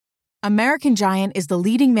American Giant is the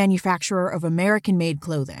leading manufacturer of American-made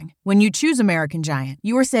clothing. When you choose American Giant,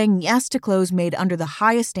 you are saying yes to clothes made under the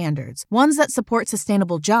highest standards, ones that support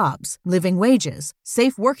sustainable jobs, living wages,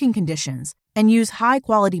 safe working conditions, and use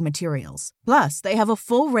high-quality materials. Plus, they have a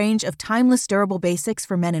full range of timeless durable basics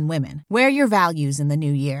for men and women. Wear your values in the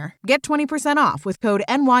new year. Get 20% off with code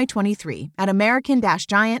NY23 at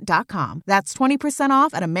american-giant.com. That's 20%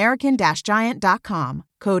 off at american-giant.com.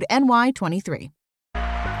 Code NY23.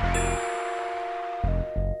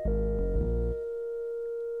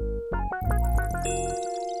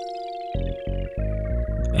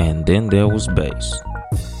 And then there was bass.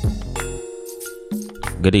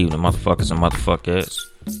 Good evening, motherfuckers and motherfuckers.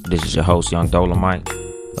 This is your host, Yung Dolemite,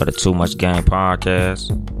 of the Too Much Game podcast.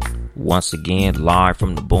 Once again, live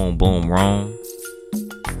from the Boom Boom Room.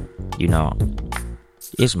 You know,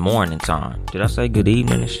 it's morning time. Did I say good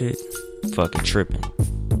evening and shit? Fucking tripping.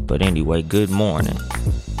 But anyway, good morning.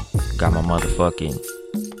 Got my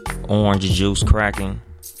motherfucking orange juice cracking.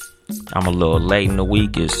 I'm a little late in the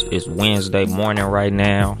week. It's Wednesday morning right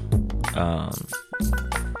now.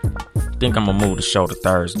 Think I'm gonna move the show to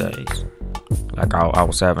Thursdays. Like I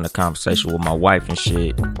was having a conversation with my wife and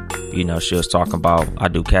shit. You know, she was talking about I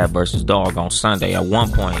do cat versus dog on Sunday. At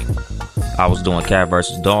one point, I was doing cat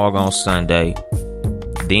versus dog on Sunday.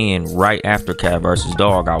 Then right after cat versus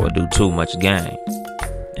dog, I would do Too Much Game.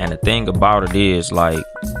 And the thing about it is, like,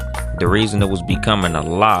 the reason it was becoming a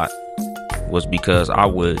lot was because I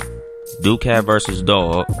would do cat versus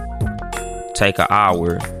dog, take an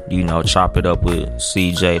hour, you know, chop it up with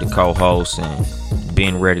CJ, the co-host, and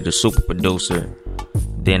Ben Ready, the super producer.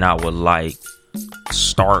 Then I would like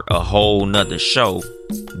start a whole nother show.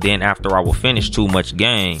 Then after I would finish Too Much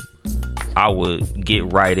Game, I would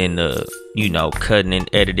get right into, you know, cutting and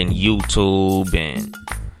editing YouTube and,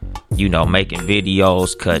 you know, making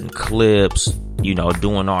videos, cutting clips, you know,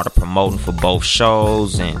 doing all the promoting for both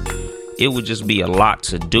shows. And it would just be a lot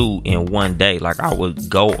to do in one day. Like, I would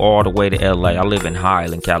go all the way to LA. I live in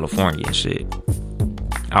Highland, California and shit.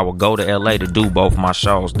 I would go to LA to do both my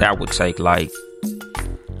shows. That would take, like,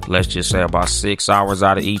 let's just say about 6 hours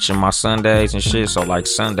out of each of my Sundays and shit. So, like,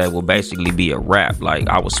 Sunday will basically be a wrap. Like,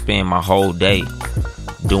 I would spend my whole day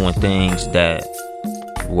doing things that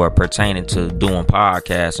were pertaining to doing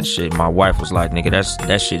podcasts and shit. My wife was like, nigga,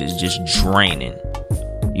 that shit is just draining.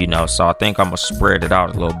 You know, so I think I'm going to spread it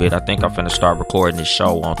out a little bit. I think I'm finna start recording this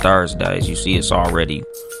show on Thursdays. You see, it's already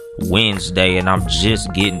Wednesday and I'm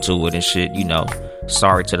just getting to it and shit, you know.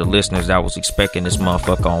 Sorry to the listeners that was expecting this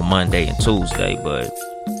motherfucker on Monday and Tuesday, but,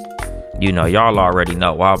 you know, y'all already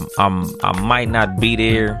know. I might not be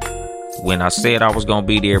there when I said I was going to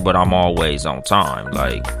be there, but I'm always on time.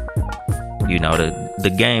 Like, you know,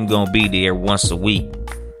 the game going to be there once a week,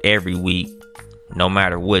 every week, no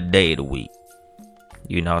matter what day of the week.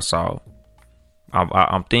 You know, so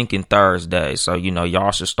I'm thinking Thursday. So, you know,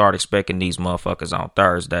 y'all should start expecting these motherfuckers on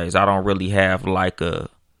Thursdays. I don't really have like a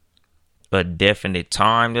definite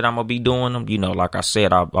time that I'm going to be doing them. You know, like I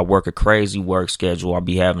said, I work a crazy work schedule. I'll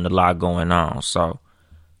be having a lot going on. So,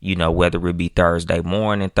 you know, whether it be Thursday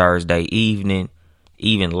morning, Thursday evening,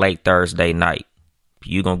 even late Thursday night,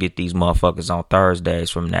 you're going to get these motherfuckers on Thursdays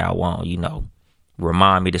from now on. You know,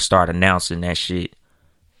 remind me to start announcing that shit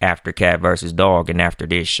after cat versus dog and after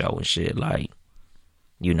this show and shit. Like,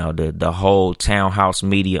 you know, the whole Townhouse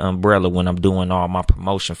Media umbrella when I'm doing all my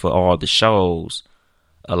promotion for all the shows.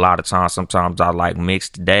 A lot of times, sometimes I like mix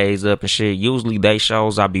the days up and shit. Usually they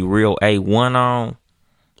shows I be real A1 on.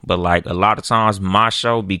 But like a lot of times my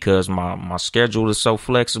show, because my schedule is so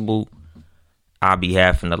flexible, I be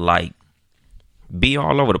having to like be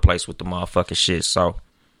all over the place with the motherfucking shit. So,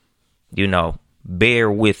 you know, bear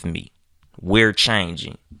with me. We're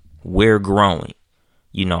changing. We're growing.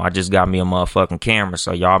 You know, I just got me a motherfucking camera,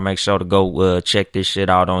 so y'all make sure to go check this shit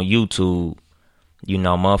out on YouTube. You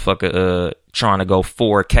know, motherfucker trying to go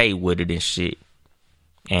 4K with it and shit.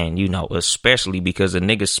 And, you know, especially because a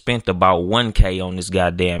nigga spent about 1K on this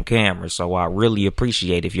goddamn camera. So I really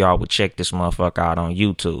appreciate if y'all would check this motherfucker out on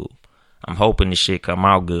YouTube. I'm hoping this shit come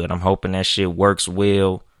out good. I'm hoping that shit works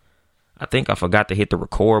well. I think I forgot to hit the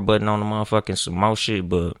record button on the motherfucking some more shit,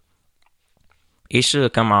 but it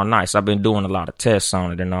should come out nice. I've been doing a lot of tests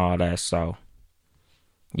on it and all that, so,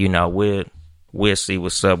 you know, we'll see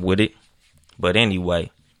what's up with it. But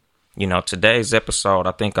anyway, you know, today's episode,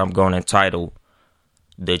 I think I'm going to entitle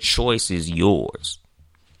The Choice Is Yours.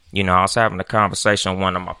 You know, I was having a conversation with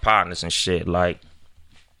one of my partners and shit, like,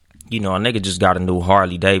 you know, a nigga just got a new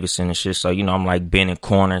Harley Davidson and shit, so, you know, I'm like bending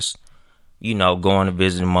corners, you know, going to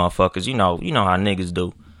visit motherfuckers. You know how niggas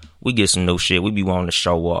do. We get some new shit. We be wanting to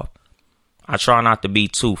show off. I try not to be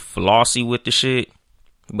too flossy with the shit,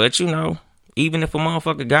 But you know, even if a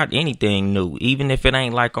motherfucker got anything new, even if it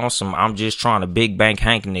ain't like on some I'm just trying to big bank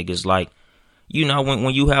Hank niggas, like, you know,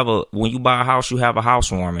 when you buy a house, you have a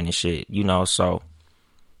housewarming and shit, you know. So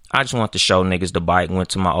I just want to show niggas the bike. Went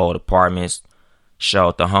to my old apartments,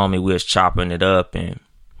 showed the homie, we was chopping it up, and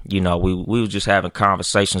you know, we was just having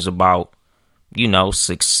conversations about, you know,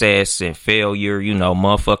 success and failure, you know,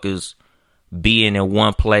 motherfuckers being in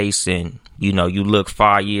one place and, you know, you look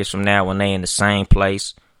 5 years from now when they in the same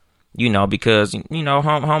place, you know, because, you know,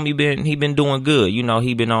 homie he been doing good, you know,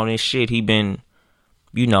 he been on this shit, he been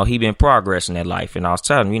progressing that life, and I was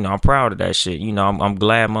telling him, you know, I'm proud of that shit, you know, I'm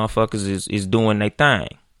glad motherfuckers is doing their thing,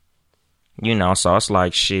 you know. So it's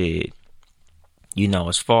like shit, you know,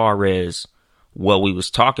 as far as what we was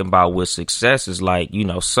talking about with success is like, you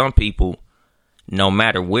know, some people, no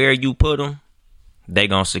matter where you put them, they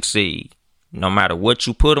gonna succeed. No matter what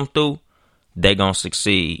you put them through, they gonna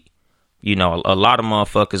succeed. You know, a lot of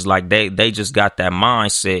motherfuckers, like, they just got that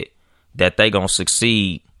mindset that they gonna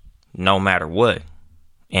succeed no matter what.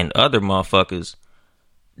 And other motherfuckers,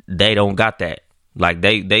 they don't got that. Like,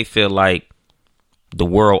 they feel like the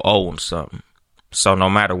world owe them something. So no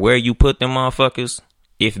matter where you put them motherfuckers,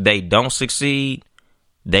 if they don't succeed,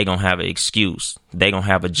 they gonna have an excuse. They gonna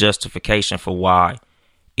have a justification for why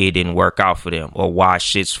it didn't work out for them, or why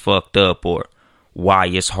shit's fucked up, or why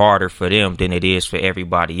it's harder for them than it is for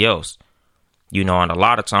everybody else. You know, and a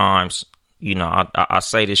lot of times, you know, I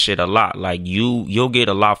say this shit a lot. Like, you'll get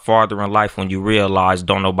a lot farther in life when you realize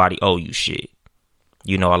don't nobody owe you shit.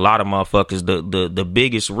 You know, a lot of motherfuckers, the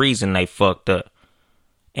biggest reason they fucked up,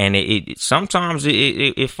 and it sometimes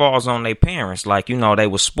it falls on their parents. Like, you know, they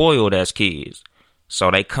were spoiled as kids. So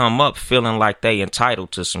they come up feeling like they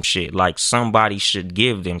entitled to some shit. Like somebody should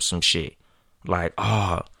give them some shit. Like,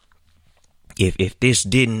 oh, if this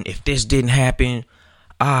didn't happen,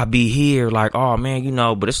 I'll be here. Like, oh man, you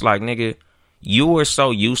know, but it's like, nigga, you were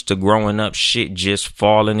so used to growing up shit just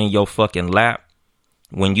falling in your fucking lap.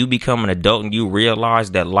 When you become an adult and you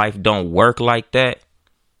realize that life don't work like that,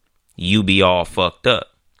 you be all fucked up.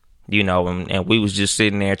 You know, and we was just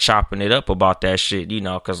sitting there chopping it up about that shit, you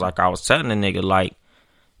know, because like I was telling the nigga, like,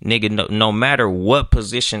 nigga, no matter what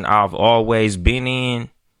position I've always been in,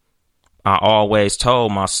 I always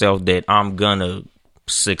told myself that I'm gonna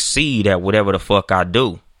succeed at whatever the fuck I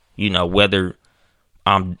do. You know, whether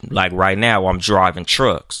I'm like right now I'm driving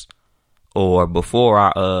trucks, or before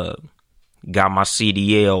I got my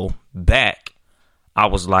CDL back, I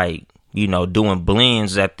was like, you know, doing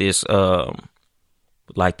blends at this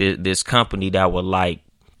like this company that would like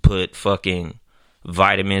put fucking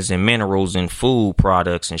vitamins and minerals in food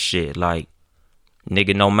products and shit. Like,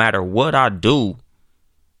 nigga, no matter what I do,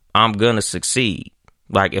 I'm gonna succeed.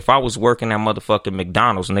 Like, if I was working at motherfucking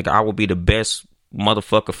McDonald's, nigga, I would be the best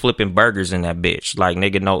motherfucker flipping burgers in that bitch. Like,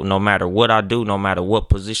 nigga, no matter what I do, no matter what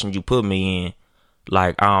position you put me in,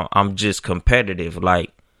 like, I'm just competitive.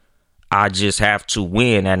 Like, I just have to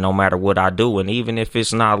win at no matter what I do. And even if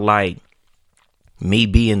it's not like me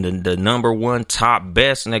being the number one top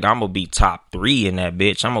best, nigga, I'm gonna be top 3 in that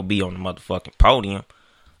bitch. I'm gonna be on the motherfucking podium.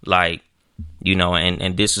 Like, you know,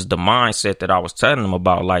 and this is the mindset that I was telling them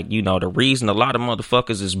about. Like, you know, the reason a lot of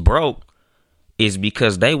motherfuckers is broke is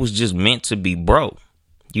because they was just meant to be broke.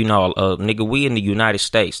 You know, nigga, we in the United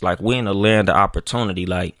States, like, we in a land of opportunity.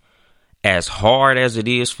 Like, as hard as it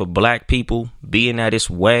is for black people, being that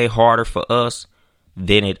it's way harder for us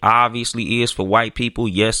than it obviously is for white people.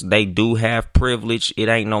 Yes, they do have privilege. It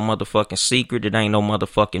ain't no motherfucking secret. It ain't no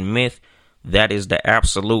motherfucking myth. That is the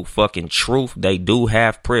absolute fucking truth. They do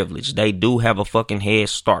have privilege. They do have a fucking head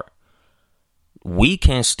start. We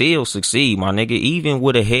can still succeed, my nigga. Even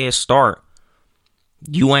with a head start,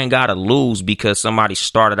 you ain't gotta lose because somebody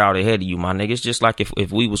started out ahead of you, my nigga. It's just like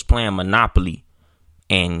if we was playing Monopoly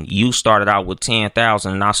and you started out with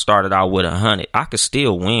 10,000 and I started out with 100, I could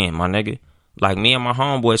still win, my nigga. Like, me and my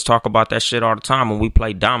homeboys talk about that shit all the time when we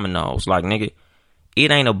play dominoes. Like, nigga,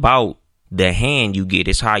 it ain't about the hand you get,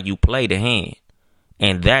 it's how you play the hand.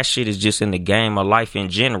 And that shit is just in the game of life in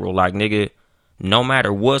general. Like, nigga, no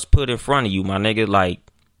matter what's put in front of you, my nigga, like,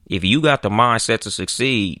 if you got the mindset to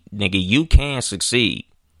succeed, nigga, you can succeed.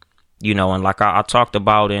 You know, and like I talked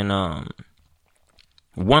about in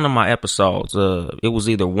one of my episodes, it was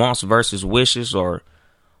either Wants versus Wishes or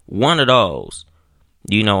one of those.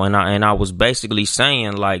 You know, and I was basically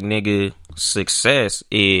saying, like, nigga, success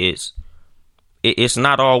is, it's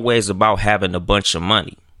not always about having a bunch of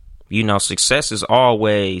money. You know, success is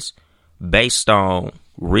always based on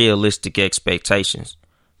realistic expectations.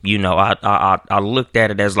 You know, I looked at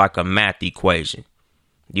it as like a math equation.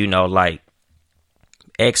 You know, like,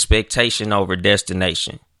 expectation over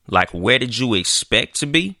destination. Like, where did you expect to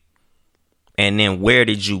be? And then where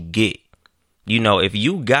did you get? You know, if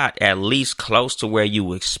you got at least close to where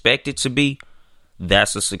you expected to be,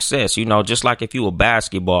 that's a success. You know, just like if you a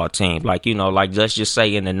basketball team, like, you know, like let's just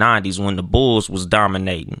say in the 90s when the Bulls was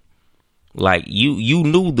dominating, like you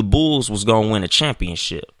knew the Bulls was going to win a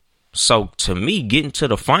championship. So to me, getting to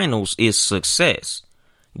the finals is success.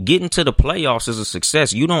 Getting to the playoffs is a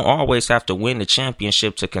success. You don't always have to win the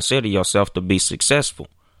championship to consider yourself to be successful.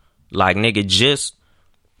 Like, nigga, just,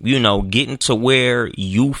 you know, getting to where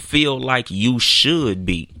you feel like you should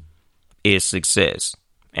be is success.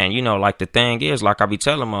 And, you know, like the thing is, like I be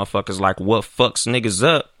telling motherfuckers, like what fucks niggas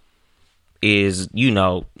up is, you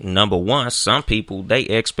know, number one, some people, they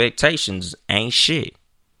expectations ain't shit.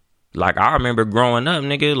 Like, I remember growing up,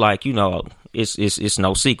 nigga, like, you know, it's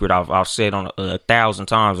no secret. I've said on 1,000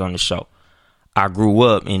 times on the show. I grew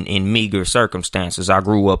up in meager circumstances. I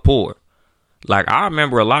grew up poor. Like, I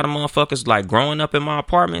remember a lot of motherfuckers, like, growing up in my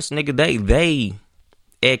apartments, nigga, they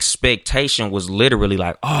expectation was literally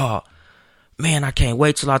like, oh, man, I can't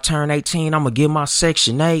wait till I turn 18. I'm going to get my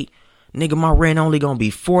Section 8. Nigga, my rent only going to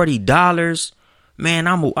be $40. Man,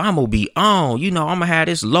 I'm going to be on. You know, I'm going to have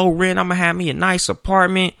this low rent. I'm going to have me a nice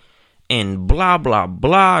apartment and blah, blah,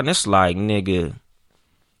 blah. And it's like, nigga,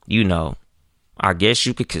 you know, I guess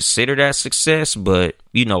you could consider that success. But,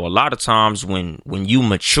 you know, a lot of times when you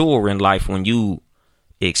mature in life, when you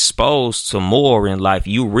exposed to more in life,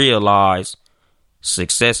 you realize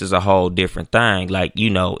success is a whole different thing. Like, you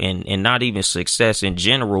know, and not even success in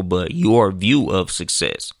general, but your view of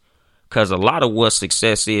success. Because a lot of what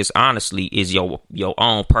success is, honestly, is your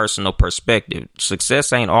own personal perspective.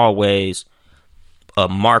 Success ain't always a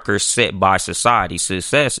marker set by society.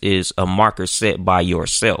 Success is a marker set by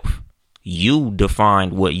yourself. You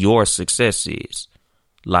define what your success is.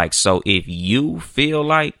 Like, so if you feel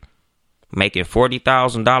like making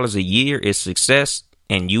 $40,000 a year is success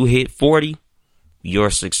and you hit 40,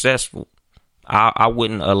 you're successful. I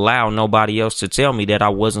wouldn't allow nobody else to tell me that I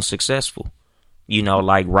wasn't successful. You know,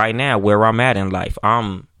 like right now where I'm at in life,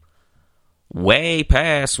 I'm way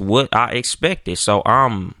past what I expected. So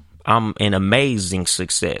I'm an amazing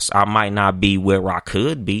success. I might not be where I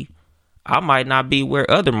could be. I might not be where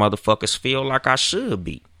other motherfuckers feel like I should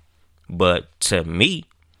be. But to me,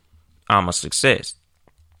 I'm a success.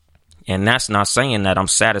 And that's not saying that I'm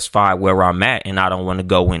satisfied where I'm at and I don't want to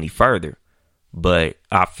go any further. But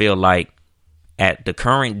I feel like at the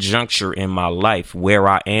current juncture in my life where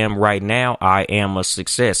I am right now, I am a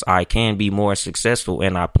success. I can be more successful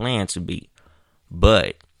and I plan to be.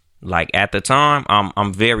 But like at the time,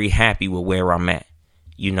 I'm very happy with where I'm at.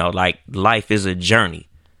 You know, like life is a journey.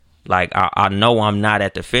 Like I know I'm not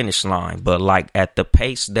at the finish line, but like at the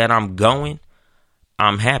pace that I'm going,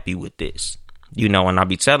 I'm happy with this. You know, and I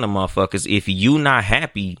be telling motherfuckers, if you not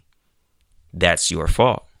happy, that's your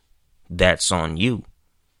fault. That's on you.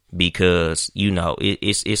 Because, you know,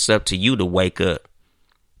 it's up to you to wake up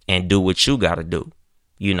and do what you got to do.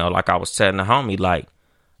 You know, like I was telling the homie, like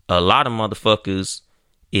a lot of motherfuckers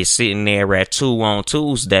is sitting there at 2 on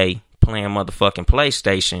Tuesday playing motherfucking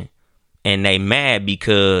PlayStation and they mad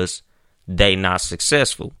because they not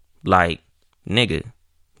successful. Like, nigga,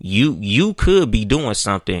 you could be doing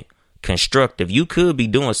something constructive. You could be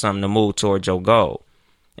doing something to move towards your goal.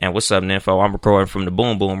 And what's up, Nympho? I'm recording from the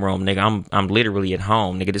boom boom room, nigga. I'm literally at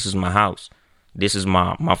home, nigga. This is my house. This is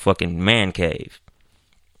my fucking man cave.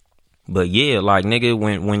 But yeah, like, nigga,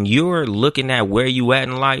 when you're looking at where you at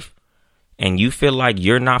in life and you feel like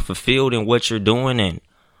you're not fulfilled in what you're doing and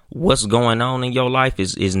what's going on in your life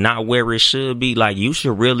is not where it should be, like, you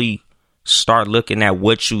should really start looking at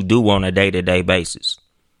what you do on a day-to-day basis.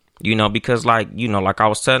 You know, because like, you know, like I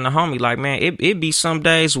was telling the homie, like, man, it be some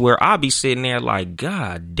days where I be sitting there like,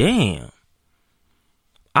 God damn,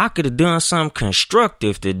 I could have done something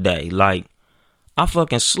constructive today. Like, I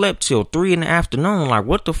fucking slept till 3 PM. Like,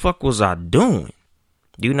 what the fuck was I doing?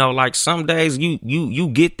 You know, like some days you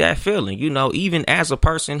get that feeling, you know, even as a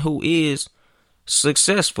person who is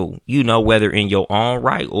successful, you know, whether in your own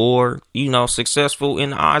right or, you know, successful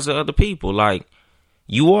in the eyes of other people. Like,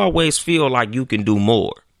 you always feel like you can do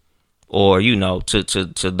more. Or, you know, to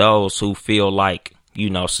those who feel like, you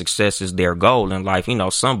know, success is their goal in life. You know,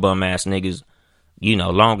 some bum ass niggas, you know,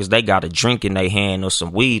 long as they got a drink in their hand or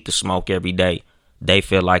some weed to smoke every day, they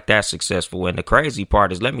feel like that's successful. And the crazy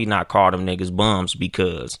part is, let me not call them niggas bums,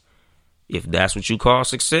 because if that's what you call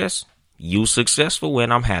success, you successful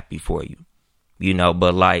and I'm happy for you. You know,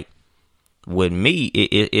 but like with me,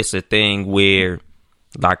 it's a thing where,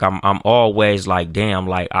 like, I'm always like, damn,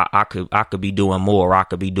 like I could be doing more. I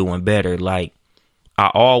could be doing better. Like,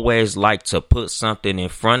 I always like to put something in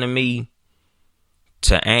front of me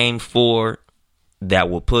to aim for that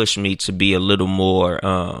will push me to be a little more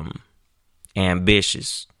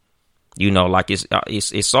ambitious. You know, like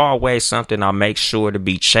it's always something I make sure to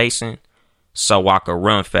be chasing so I could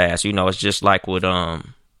run fast. You know, it's just like with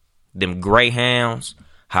them greyhounds,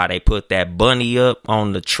 how they put that bunny up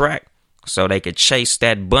on the track so they could chase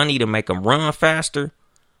that bunny to make them run faster.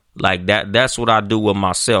 Like that's what I do with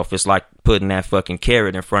myself. It's like putting that fucking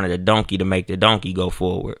carrot in front of the donkey to make the donkey go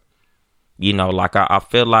forward. You know, like I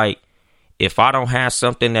feel like if I don't have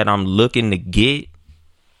something that I'm looking to get,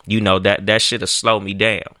 you know, that shit'll slow me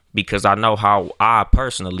down, because I know how I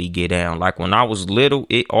personally get down. Like when I was little,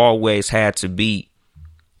 it always had to be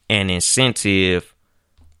an incentive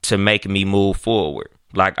to make me move forward.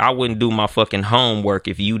 Like I wouldn't do my fucking homework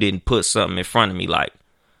if you didn't put something in front of me. Like,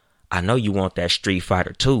 I know you want that Street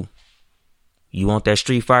Fighter 2. You want that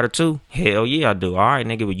Street Fighter 2? Hell yeah, I do. All right,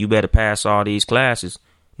 nigga, well, you better pass all these classes.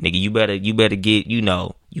 Nigga, you better get, you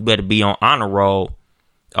know, you better be on honor roll.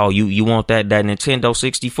 Oh, you want that Nintendo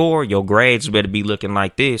 64? Your grades better be looking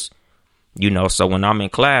like this. You know, so when I'm in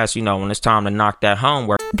class, you know, when it's time to knock that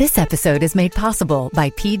homework. This episode is made possible by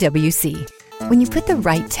PwC. When you put the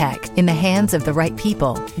right tech in the hands of the right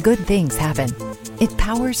people, good things happen. It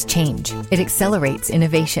powers change. It accelerates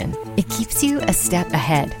innovation. It keeps you a step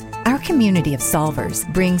ahead. Our community of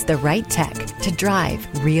solvers brings the right tech to drive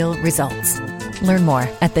real results. Learn more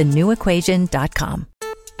at thenewequation.com.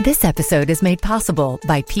 This episode is made possible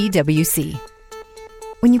by PwC.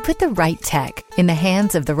 When you put the right tech in the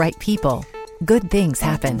hands of the right people, good things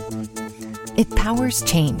happen. It powers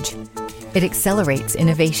change. It accelerates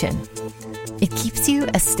innovation. It keeps you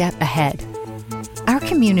a step ahead. Our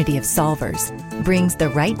community of solvers brings the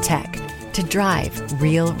right tech to drive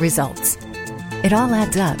real results. It all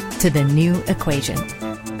adds up to the new equation.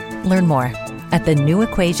 Learn more at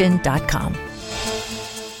thenewequation.com.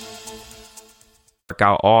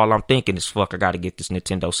 Out, all I'm thinking is, fuck, I gotta get this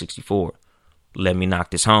Nintendo 64. Let me knock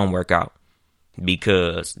this homework out.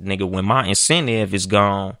 Because, nigga, when my incentive is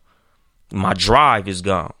gone, my drive is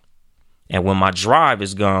gone. And when my drive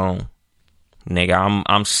is gone, nigga,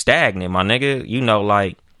 I'm stagnant, my nigga. You know,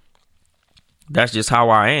 like, that's just how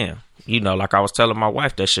I am. You know, like I was telling my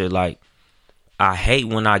wife that shit, like, I hate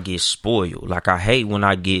when I get spoiled. Like, I hate when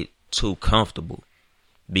I get too comfortable,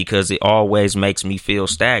 because it always makes me feel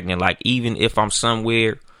stagnant. Like, even if I'm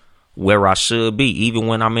somewhere where I should be, even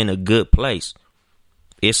when I'm in a good place,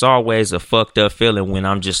 it's always a fucked up feeling when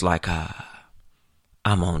I'm just like,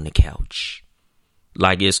 I'm on the couch.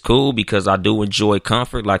 Like, it's cool because I do enjoy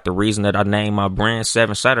comfort. Like, the reason that I named my brand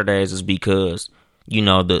 7 Saturdays is because, you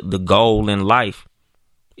know, the goal in life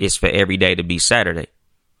is for every day to be Saturday.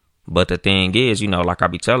 But the thing is, you know, like I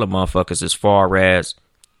be telling motherfuckers, as far as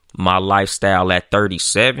my lifestyle at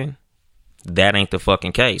 37, that ain't the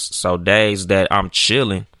fucking case. So days that I'm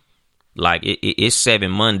chilling, like it's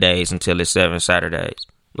 7 Mondays until it's 7 Saturdays.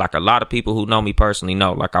 Like, a lot of people who know me personally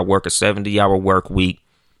know, like, I work a 70-hour work week.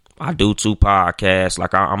 I do 2 podcasts.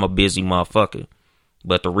 Like, I'm a busy motherfucker.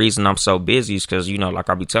 But the reason I'm so busy is because, you know, like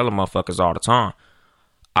I be telling motherfuckers all the time,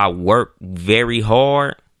 I work very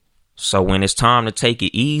hard. So when it's time to take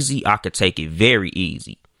it easy, I could take it very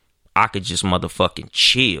easy. I could just motherfucking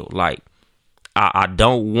chill. Like, I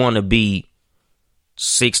don't want to be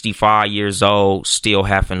 65 years old still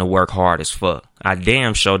having to work hard as fuck. I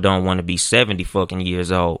damn sure don't want to be 70 fucking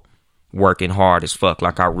years old working hard as fuck.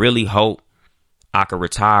 Like, I really hope I could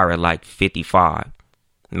retire at like 55,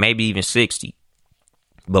 maybe even 60.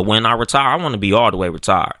 But when I retire, I want to be all the way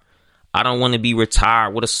retired. I don't want to be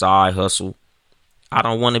retired with a side hustle. I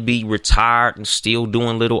don't want to be retired and still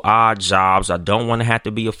doing little odd jobs. I don't want to have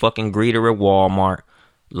to be a fucking greeter at Walmart.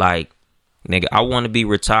 Like, nigga, I want to be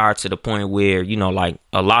retired to the point where, you know, like,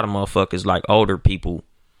 a lot of motherfuckers, like older people,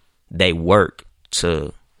 they work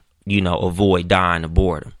to, you know, avoid dying of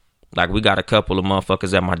boredom. Like, we got a couple of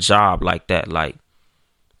motherfuckers at my job like that. Like,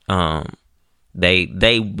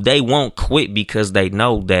 they won't quit because they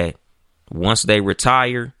know that once they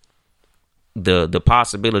retire, the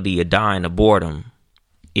possibility of dying of boredom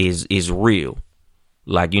is real.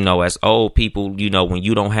 Like, you know, as old people, you know, when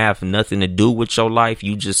you don't have nothing to do with your life,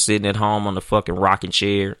 you just sitting at home on the fucking rocking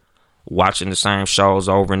chair, watching the same shows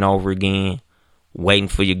over and over again, waiting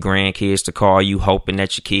for your grandkids to call you, hoping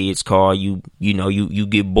that your kids call you. You know, you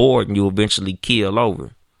get bored and you eventually keel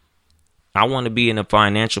over. I want to be in a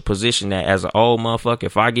financial position that, as an old motherfucker,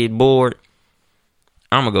 if I get bored,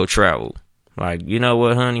 I'm gonna go travel. Like, you know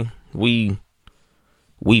what, honey?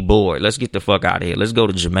 We bored. Let's get the fuck out of here. Let's go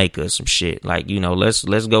to Jamaica or some shit. Like, you know, let's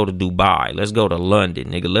go to Dubai. Let's go to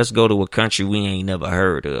London, nigga. Let's go to a country we ain't never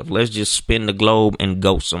heard of. Let's just spin the globe and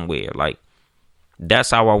go somewhere. Like,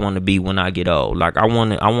 That's how I want to be when I get old. Like I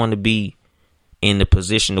want to be in the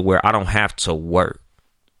position to where I don't have to work.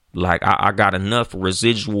 Like I got enough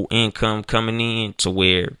residual income coming in to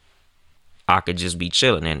where I could just be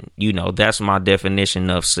chilling. And, you know, that's my definition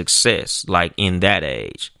of success, like in that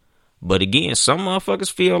age. But again, some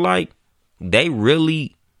motherfuckers feel like they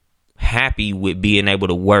really happy with being able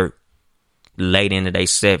to work late into their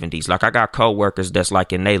 70s. Like I got coworkers that's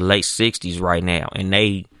like in their late 60s right now, and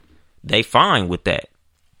they fine with that.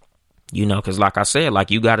 You know, because like I said,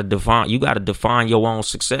 like you gotta define your own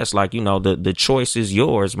success. Like, you know, the choice is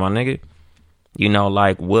yours, my nigga. You know,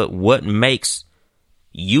 like what makes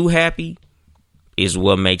you happy is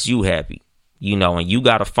what makes you happy. You know, and you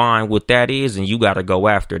gotta find what that is, and you gotta go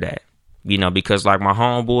after that. You know, because like my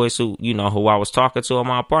homeboys who I was talking to in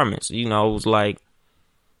my apartments, you know, it was like,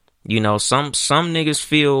 you know, some niggas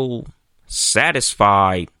feel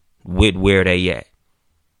satisfied with where they at.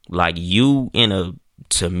 Like you in a,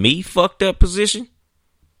 to me, fucked up position,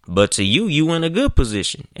 but to you in a good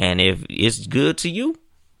position. And if it's good to you,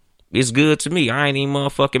 it's good to me. I ain't even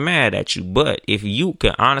motherfucking mad at you. But if you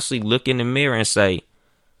can honestly look in the mirror and say,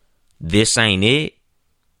 this ain't it,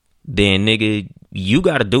 then nigga, you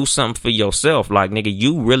got to do something for yourself. Like, nigga,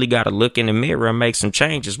 you really got to look in the mirror and make some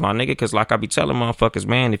changes, my nigga. Because like I be telling motherfuckers,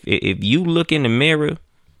 man, if you look in the mirror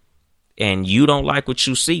and you don't like what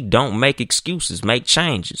you see, don't make excuses, make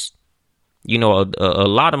changes. You know, a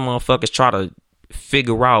lot of motherfuckers try to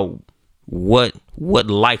figure out what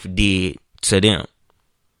life did to them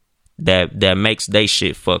that makes they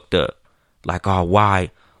shit fucked up. Like, oh,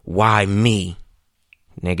 why me?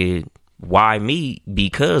 Nigga, why me?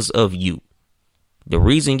 Because of you. The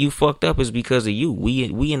reason you fucked up is because of you.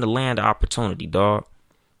 We in the land of opportunity, dog.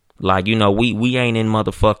 Like, you know, we ain't in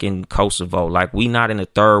motherfucking Kosovo. Like, we not in a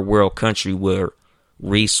third world country where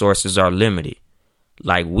resources are limited.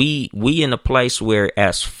 Like, we in a place where,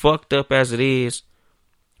 as fucked up as it is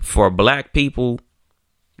for black people,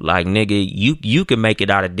 like, nigga, you can make it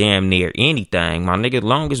out of damn near anything, my nigga.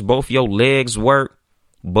 Long as both your legs work,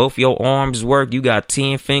 both your arms work, you got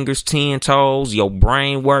 10 fingers, 10 toes, your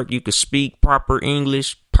brain work, you can speak proper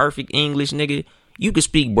English, perfect English, nigga. You can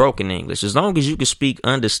speak broken English. As long as you can speak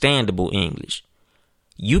understandable English,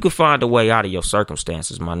 you can find a way out of your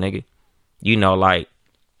circumstances, my nigga. You know, like,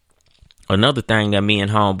 another thing that me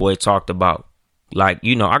and homeboy talked about, like,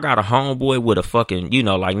 you know, I got a homeboy with a fucking, you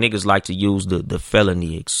know, like niggas like to use the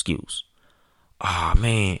felony excuse. Ah,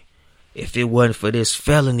 man, if it wasn't for this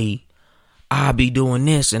felony, I'll be doing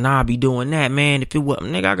this and I'll be doing that, man. If it wasn't,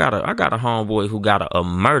 nigga, I got a homeboy who got a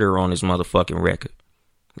murder on his motherfucking record.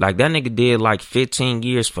 Like, that nigga did like 15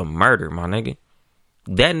 years for murder, my nigga.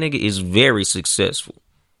 That nigga is very successful.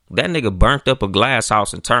 That nigga burnt up a glass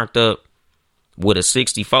house and turned up with a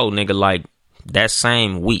 64, nigga, like that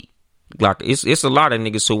same week. Like, it's a lot of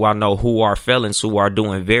niggas who I know who are felons who are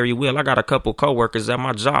doing very well. I got a couple coworkers at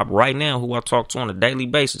my job right now who I talk to on a daily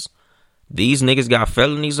basis. These niggas got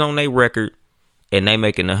felonies on their record and they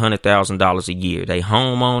making $100,000 a year. They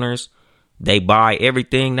homeowners. They buy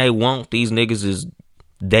everything they want. These niggas is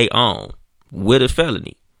they own with a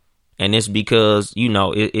felony. And it's because, you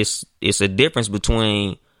know, it's a difference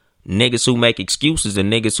between niggas who make excuses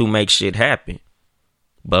and niggas who make shit happen.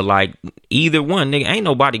 But like, either one, nigga, ain't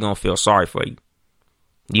nobody gonna feel sorry for you.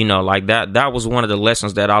 You know, like that was one of the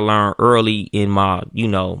lessons that I learned early in my, you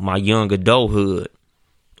know, my young adulthood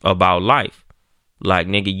about life. Like,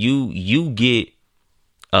 nigga, you get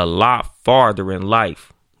a lot farther in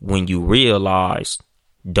life when you realize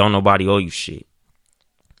don't nobody owe you shit.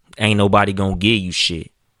 Ain't nobody gonna give you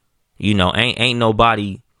shit. You know, ain't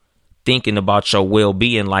nobody thinking about your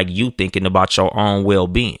well-being like you thinking about your own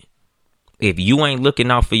well-being. If you ain't looking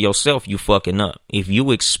out for yourself, you fucking up. If you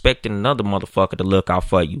expecting another motherfucker to look out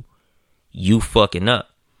for you, you fucking up.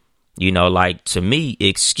 You know, like, to me,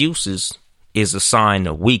 excuses is a sign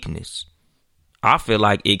of weakness. I feel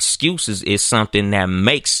like excuses is something that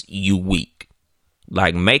makes you weak.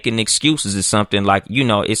 Like, making excuses is something like, you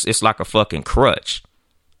know, it's like a fucking crutch.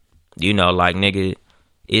 You know, like, nigga,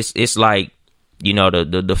 it's like, you know,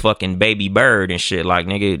 the fucking baby bird and shit. Like,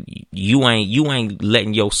 nigga, you ain't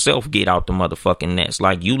letting yourself get out the motherfucking nest.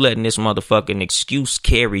 Like, you letting this motherfucking excuse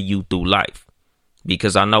carry you through life.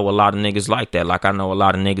 Because I know a lot of niggas like that. Like, I know a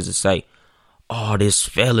lot of niggas that say, oh, this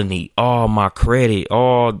felony, oh, my credit,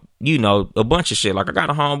 oh, you know, a bunch of shit. Like, I got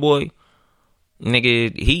a homeboy,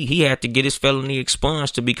 nigga, he had to get his felony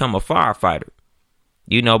expunged to become a firefighter.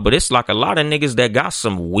 You know, but it's like a lot of niggas that got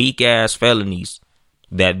some weak ass felonies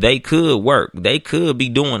that they could work. They could be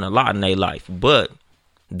doing a lot in their life, but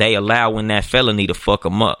they allowing that felony to fuck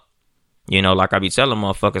them up. You know, like I be telling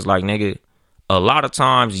motherfuckers, like, nigga, a lot of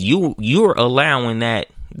times you're allowing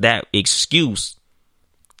that excuse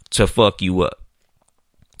to fuck you up.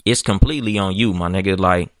 It's completely on you, my nigga.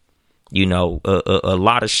 Like, you know, a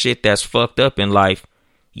lot of shit that's fucked up in life.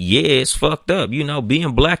 Yeah, it's fucked up. You know,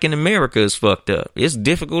 being black in America is fucked up. It's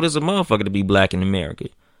difficult as a motherfucker to be black in America.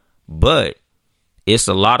 But it's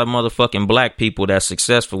a lot of motherfucking black people that's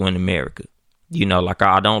successful in America. You know, like,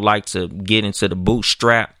 I don't like to get into the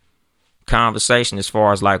bootstrap conversation as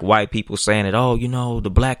far as like white people saying that, oh, you know, the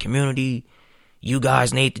black community, you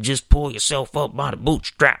guys need to just pull yourself up by the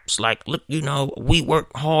bootstraps. Like, look, you know, we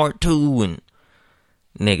work hard too. And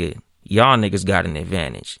nigga, y'all niggas got an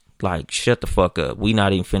advantage. Like, shut the fuck up. We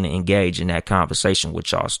not even finna engage in that conversation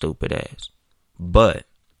with y'all stupid ass. But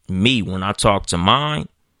me, when I talk to mine,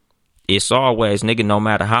 it's always, nigga, no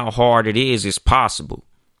matter how hard it is, it's possible.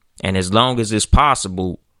 And as long as it's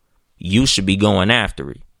possible, you should be going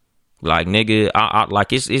after it. Like, nigga, I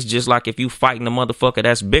like, it's just like if you fighting a motherfucker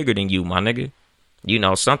that's bigger than you, my nigga. You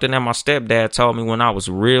know, something that my stepdad told me when I was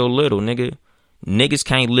real little, nigga. Niggas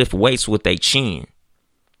can't lift weights with their chin.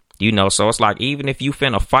 You know, so it's like, even if you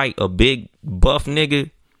finna fight a big buff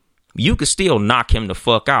nigga, you could still knock him the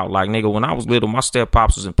fuck out. Like, nigga, when I was little, my step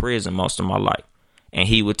pops was in prison most of my life. And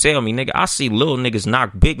he would tell me, nigga, I see little niggas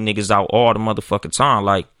knock big niggas out all the motherfucking time.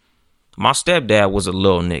 Like, my stepdad was a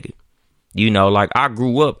little nigga. You know, like, I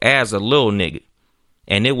grew up as a little nigga.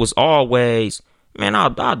 And it was always, man,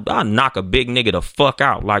 I'll knock a big nigga the fuck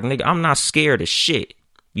out. Like, nigga, I'm not scared of shit.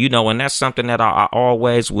 You know, and that's something that I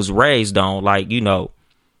always was raised on. Like, you know,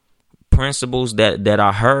 principles that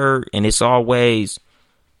I heard, and it's always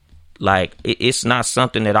like, it's not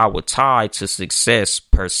something that I would tie to success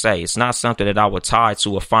per se. It's not something that I would tie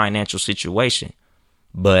to a financial situation,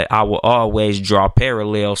 but I will always draw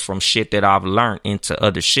parallels from shit that I've learned into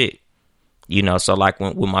other shit. You know, so like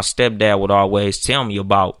when my stepdad would always tell me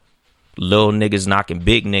about little niggas knocking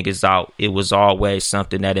big niggas out, it was always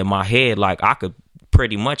something that in my head, like, I could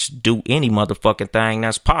pretty much do any motherfucking thing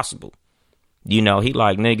that's possible. You know, he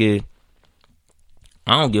like, nigga,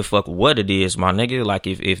 I don't give a fuck what it is, my nigga. Like,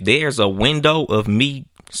 if there's a window of me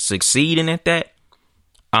succeeding at that,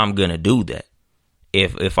 I'm gonna do that.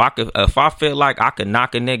 If I feel like I could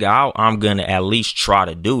knock a nigga out, I'm gonna at least try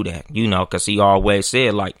to do that. You know, cause he always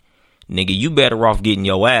said, like, nigga, you better off getting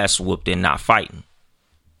your ass whooped than not fighting.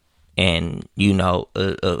 And, you know,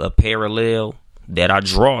 a parallel that I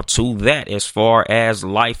draw to that as far as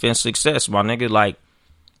life and success, my nigga, like,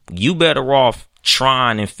 you better off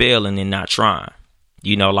trying and failing than not trying.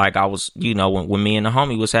 You know, like, I was, you know, when me and the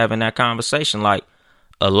homie was having that conversation, like,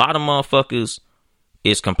 a lot of motherfuckers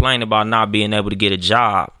is complaining about not being able to get a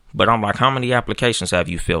job. But I'm like, how many applications have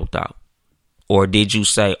you filled out? Or did you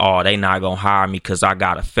say, oh, they not going to hire me because I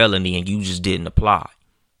got a felony and you just didn't apply?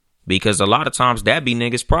 Because a lot of times that be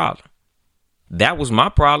niggas' problem. That was my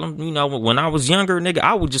problem. You know, when I was younger, nigga,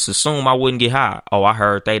 I would just assume I wouldn't get hired. Oh, I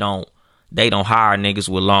heard they don't hire niggas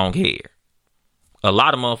with long hair. A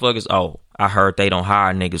lot of motherfuckers, oh, I heard they don't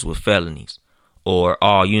hire niggas with felonies. Or,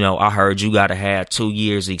 oh, you know, I heard you got to have 2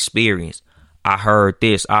 years experience. I heard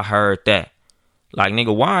this, I heard that. Like,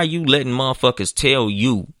 nigga, why are you letting motherfuckers tell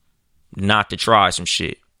you not to try some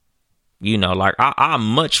shit? You know, like, I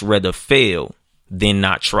much rather fail than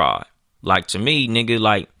not try. Like, to me, nigga,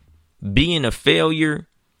 like, being a failure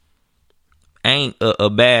ain't a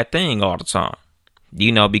bad thing all the time.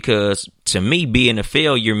 You know, because to me, being a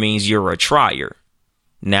failure means you're a trier.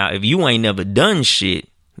 Now, if you ain't never done shit,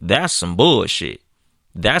 that's some bullshit.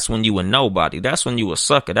 That's when you a nobody. That's when you a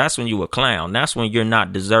sucker. That's when you a clown. That's when you're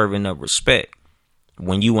not deserving of respect.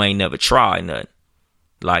 When you ain't never tried nothing.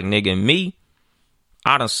 Like, nigga, me,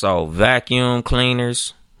 I done sold vacuum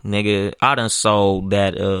cleaners. Nigga, I done sold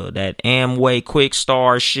that Amway Quick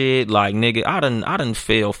Start shit. Like, nigga, I done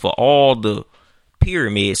fell for all the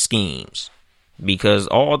pyramid schemes. Because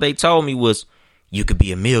all they told me was, you could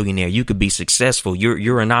be a millionaire. You could be successful.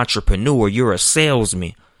 You're an entrepreneur. You're a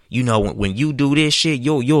salesman. You know, when you do this shit,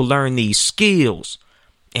 you'll learn these skills.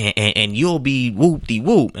 And you'll be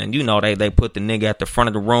whoop-de-whoop. And, you know, they put the nigga at the front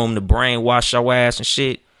of the room to brainwash your ass and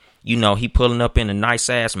shit. You know, he pulling up in a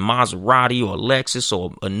nice-ass Maserati or a Lexus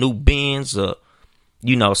or a new Benz or,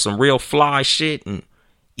 you know, some real fly shit. And,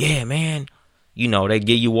 yeah, man, you know, they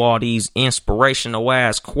give you all these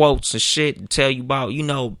inspirational-ass quotes and shit and tell you about, you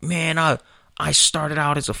know, man, I started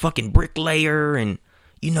out as a fucking bricklayer and,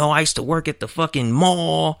 you know, I used to work at the fucking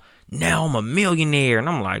mall. Now I'm a millionaire. And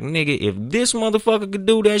I'm like, nigga, if this motherfucker could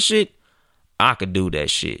do that shit, I could do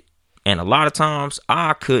that shit. And a lot of times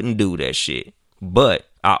I couldn't do that shit. But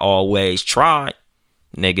I always tried.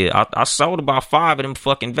 Nigga, I sold about 5 of them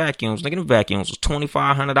fucking vacuums. Nigga, them vacuums was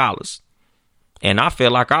 $2,500. And I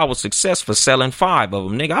feel like I was successful selling 5 of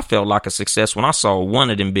them. Nigga, I felt like a success when I sold one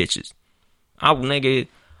of them bitches. Nigga,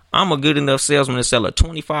 I'm a good enough salesman to sell a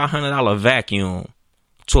 $2,500 vacuum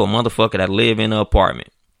to a motherfucker that live in an apartment.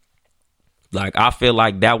 Like, I feel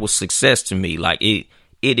like that was success to me. Like, it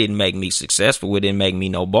didn't make me successful. It didn't make me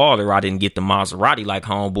no baller. I didn't get the Maserati like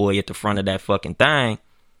homeboy at the front of that fucking thing.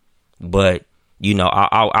 But, you know,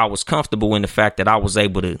 I was comfortable in the fact that I was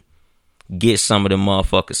able to get some of them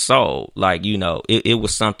motherfuckers sold. Like, you know, it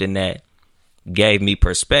was something that gave me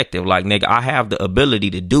perspective. Like, nigga, I have the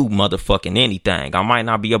ability to do motherfucking anything. I might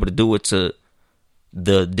not be able to do it to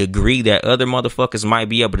the degree that other motherfuckers might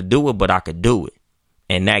be able to do it, but I could do it.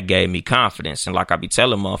 And that gave me confidence. And like I be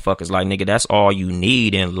telling motherfuckers, like, nigga, that's all you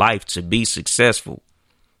need in life to be successful,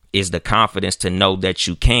 is the confidence to know that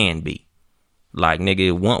you can be. Like,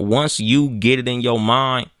 nigga, once you get it in your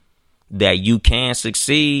mind that you can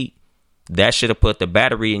succeed, that should have put the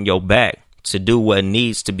battery in your back to do what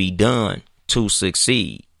needs to be done to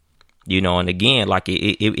succeed. You know, and again, like,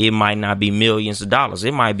 it might not be millions of dollars.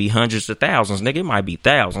 It might be hundreds of thousands, nigga. It might be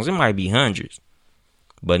thousands. It might be hundreds.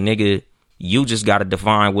 But, nigga, you just got to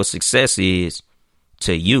define what success is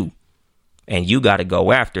to you. And you got to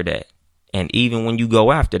go after that. And even when you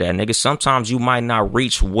go after that, nigga, sometimes you might not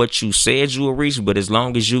reach what you said you will reach. But as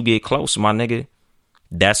long as you get close, my nigga,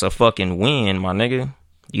 that's a fucking win, my nigga.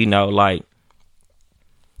 You know, like,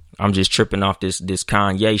 I'm just tripping off this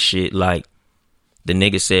Kanye shit. Like, the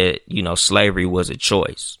nigga said, you know, slavery was a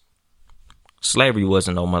choice. Slavery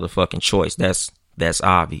wasn't no motherfucking choice. That's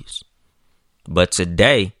obvious. But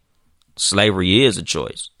today, slavery is a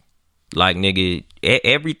choice. Like, nigga,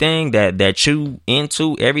 everything that you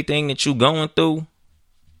into, everything that you going through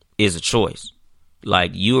is a choice.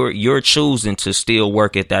 Like, you're choosing to still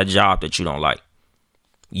work at that job that you don't like.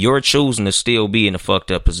 You're choosing to still be in a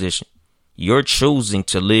fucked up position. You're choosing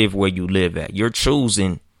to live where you live at. You're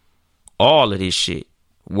choosing all of this shit,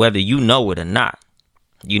 whether you know it or not.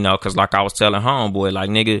 You know, because like I was telling homeboy, like,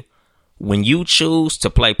 nigga, when you choose to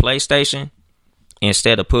play PlayStation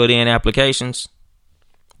instead of put in applications,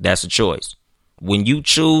 that's a choice. When you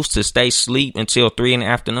choose to stay asleep until 3 in the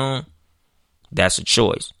afternoon, that's a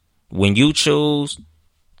choice. When you choose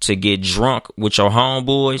to get drunk with your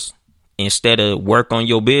homeboys instead of work on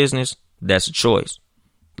your business, that's a choice.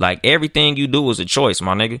 Like, everything you do is a choice,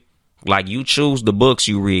 my nigga. Like, you choose the books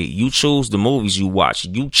you read. You choose the movies you watch.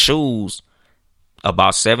 You choose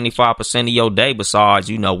about 75% of your day besides,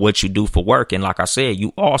 you know, what you do for work. And like I said,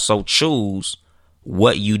 you also choose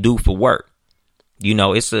what you do for work. You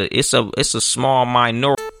know, it's a small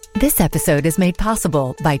minority. This episode is made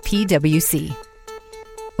possible by PwC.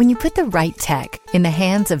 When you put the right tech in the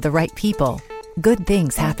hands of the right people, good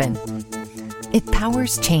things happen. It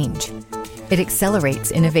powers change. It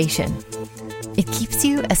accelerates innovation. It keeps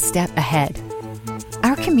you a step ahead.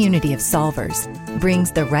 Our community of solvers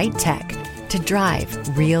brings the right tech to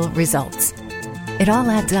drive real results. It all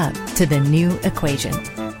adds up to the new equation.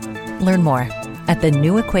 Learn more at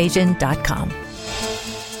thenewequation.com.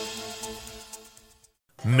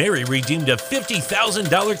 Mary redeemed a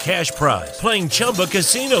 $50,000 cash prize playing Chumba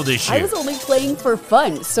Casino this year. I was only playing for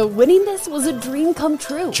fun, so winning this was a dream come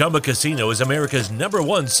true. Chumba Casino is America's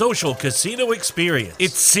 #1 social casino experience.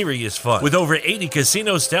 It's serious fun. With over 80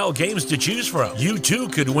 casino-style games to choose from, you too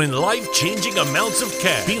could win life-changing amounts of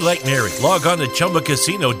cash. Be like Mary. Log on to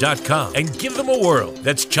ChumbaCasino.com and give them a whirl.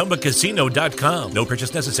 That's ChumbaCasino.com. No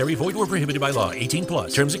purchase necessary. Void or prohibited by law.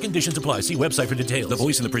 18+. Terms and conditions apply. See website for details. The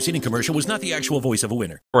voice in the preceding commercial was not the actual voice of a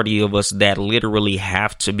winner. Of us that literally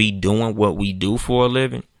have to be doing what we do for a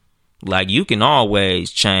living. Like, you can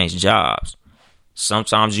always change jobs.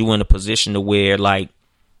 Sometimes you in a position to where, like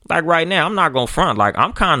right now, I'm not gonna front. Like,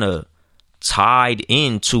 I'm kind of tied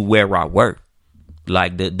into where I work.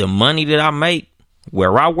 Like, the money that I make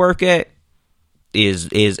where I work at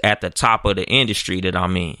is at the top of the industry that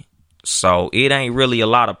I'm in. So it ain't really a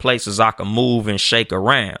lot of places I can move and shake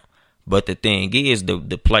around. But the thing is, the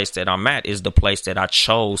place that I'm at is the place that I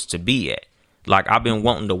chose to be at. Like, I've been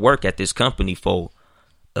wanting to work at this company for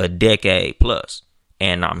a decade plus,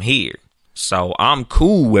 and I'm here. So I'm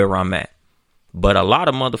cool where I'm at. But a lot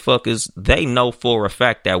of motherfuckers, they know for a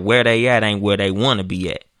fact that where they at ain't where they want to be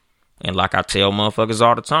at. And like I tell motherfuckers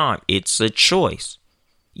all the time, it's a choice.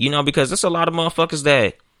 You know, because there's a lot of motherfuckers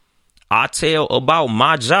that I tell about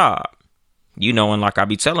my job. You know, and like I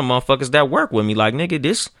be telling motherfuckers that work with me, like, nigga,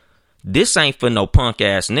 this ain't for no punk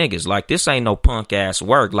ass niggas. Like, this ain't no punk ass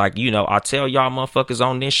work. Like, you know, I tell y'all motherfuckers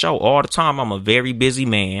on this show all the time, I'm a very busy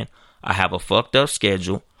man. I have a fucked up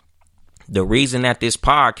schedule. The reason that this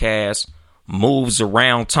podcast moves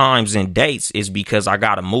around times and dates is because I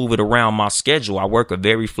got to move it around my schedule. I work a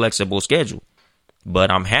very flexible schedule.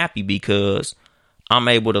 But I'm happy because I'm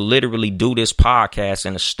able to literally do this podcast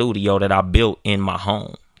in a studio that I built in my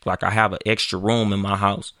home. Like, I have an extra room in my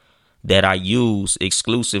house that I use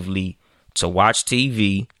exclusively to watch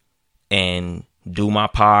TV and do my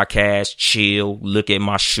podcast, chill, look at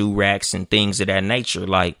my shoe racks and things of that nature.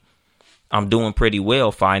 Like, I'm doing pretty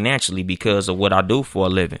well financially because of what I do for a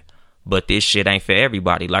living. But this shit ain't for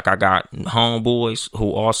everybody. Like, I got homeboys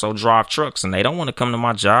who also drive trucks and they don't want to come to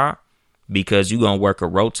my job because you going to work a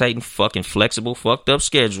rotating, fucking flexible, fucked up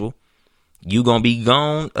schedule. You going to be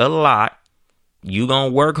gone a lot. You going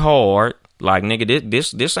to work hard. Like, nigga,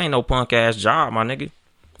 this ain't no punk ass job, my nigga.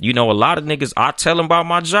 You know, a lot of niggas, I tell them about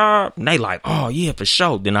my job and they like, oh yeah, for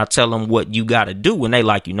sure. Then I tell them what you got to do and they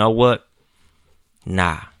like, you know what?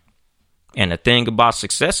 Nah. And the thing about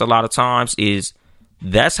success a lot of times is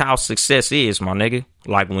that's how success is, my nigga.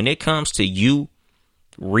 Like, when it comes to you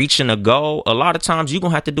reaching a goal, a lot of times you're going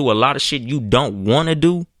to have to do a lot of shit you don't want to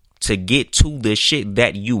do to get to the shit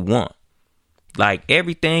that you want. Like,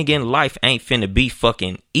 everything in life ain't finna be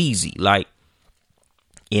fucking easy. Like,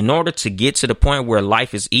 in order to get to the point where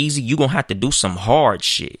life is easy, you're going to have to do some hard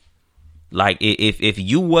shit. Like, if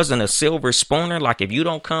you wasn't a silver spooner, like if you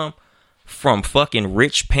don't come from fucking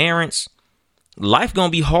rich parents, life going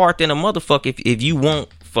to be hard than a motherfucker if you want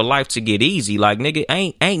for life to get easy. Like, nigga,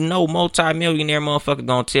 ain't no multi-millionaire motherfucker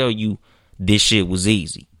going to tell you this shit was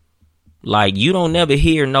easy. Like, you don't never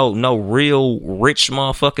hear no real rich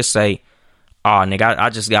motherfucker say, oh, nigga, I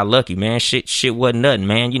just got lucky, man. Shit wasn't nothing,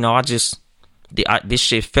 man. You know, this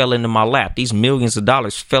shit fell into my lap. These millions of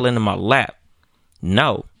dollars fell into my lap.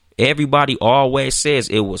 No, everybody always says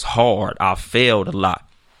it was hard. I failed a lot.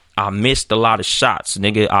 I missed a lot of shots,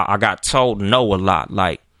 nigga. I got told no a lot.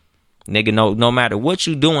 Like, nigga, no matter what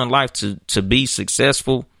you do in life to be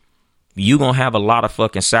successful, you gonna have a lot of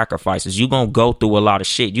fucking sacrifices. You gonna go through a lot of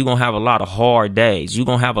shit. You gonna have a lot of hard days. You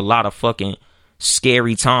gonna have a lot of fucking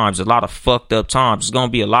scary times, a lot of fucked up times. It's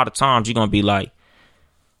gonna be a lot of times you're gonna be like,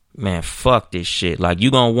 man, fuck this shit. Like,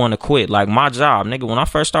 you gonna want to quit. Like, my job, nigga, when I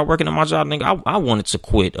first started working at my job, nigga, I wanted to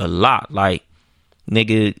quit a lot. Like,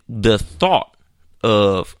 nigga, the thought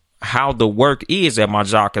of how the work is at my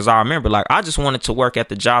job, because I remember, like, I just wanted to work at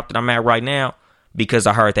the job that I'm at right now because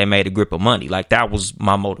I heard they made a grip of money. Like, that was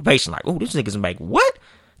my motivation. Like, oh, these niggas make what?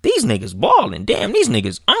 These niggas balling. Damn, these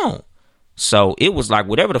niggas on. So it was like,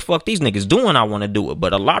 whatever the fuck these niggas doing, I want to do it.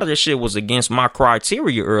 But a lot of this shit was against my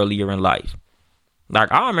criteria earlier in life.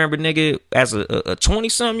 Like, I remember, nigga, as a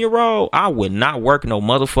 20-something-year-old, I would not work no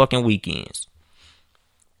motherfucking weekends.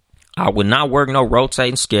 I would not work no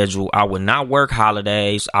rotating schedule. I would not work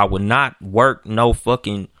holidays. I would not work no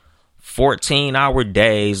fucking 14-hour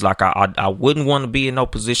days. Like, I wouldn't want to be in no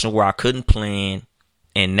position where I couldn't plan.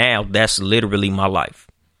 And now that's literally my life.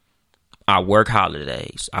 I work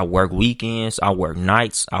holidays. I work weekends. I work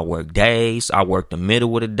nights. I work days. I work the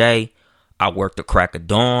middle of the day. I work the crack of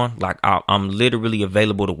dawn. Like, I'm literally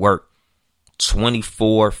available to work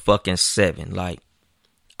 24/7. Like,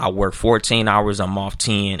 I work 14 hours. I'm off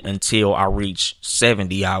 10 until I reach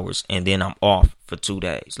 70 hours. And then I'm off for 2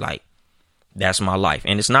 days. Like, that's my life.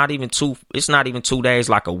 And it's not even 2 days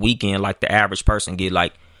like a weekend like the average person get.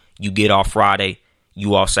 Like, you get off Friday,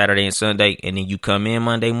 you off Saturday and Sunday, and then you come in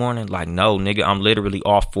Monday morning. Like, no, nigga, I'm literally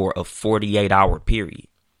off for a 48-hour period.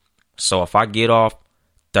 So if I get off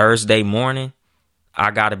Thursday morning, I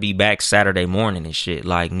gotta be back Saturday morning and shit.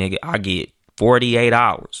 Like, nigga, I get 48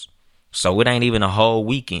 hours. So it ain't even a whole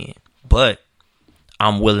weekend. But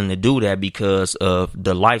I'm willing to do that because of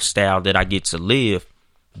the lifestyle that I get to live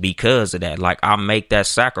because of that. Like, I make that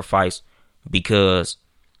sacrifice because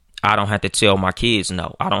I don't have to tell my kids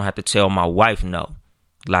no. I don't have to tell my wife no.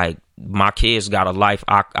 Like, my kids got a life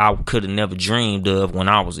I could have never dreamed of when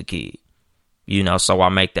I was a kid. You know, so I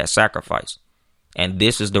make that sacrifice. And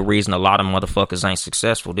this is the reason a lot of motherfuckers ain't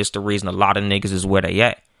successful. This is the reason a lot of niggas is where they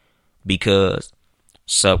at. Because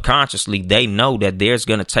subconsciously, they know that there's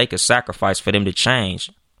going to take a sacrifice for them to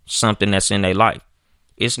change something that's in their life.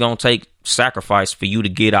 It's going to take sacrifice for you to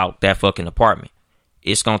get out that fucking apartment.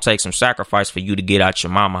 It's going to take some sacrifice for you to get out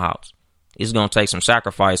your mama house. It's going to take some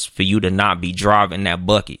sacrifice for you to not be driving that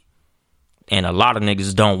bucket. And a lot of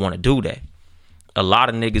niggas don't want to do that. A lot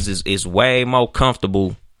of niggas is way more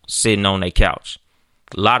comfortable sitting on their couch.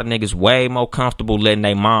 A lot of niggas way more comfortable letting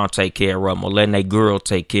their mom take care of them or letting their girl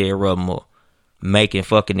take care of them or making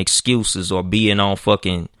fucking excuses or being on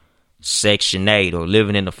fucking Section 8 or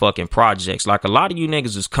living in the fucking projects. Like, a lot of you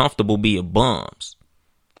niggas is comfortable being bums.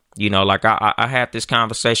 You know, like, I had this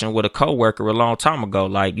conversation with a coworker a long time ago,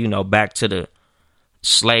 like, you know, back to the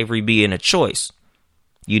slavery being a choice.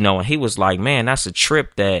 You know, and he was like, man, that's a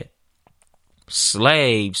trip that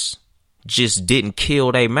slaves just didn't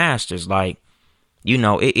kill their masters. Like, you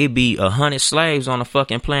know, it'd be 100 slaves on a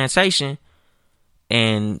fucking plantation,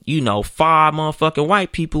 and, you know, 5 motherfucking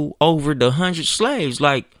white people over the 100 slaves.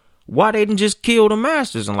 Like, why they didn't just kill the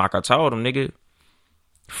masters? And like I told them, nigga,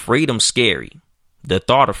 freedom's scary. The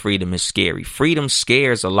thought of freedom is scary. Freedom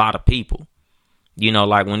scares a lot of people. You know,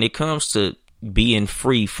 like when it comes to being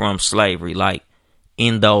free from slavery, like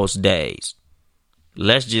in those days,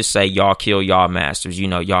 let's just say y'all kill y'all masters. You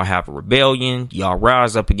know, y'all have a rebellion. Y'all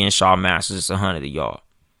rise up against y'all masters. It's 100 of y'all.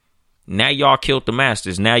 Now y'all killed the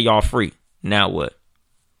masters. Now y'all free. Now what?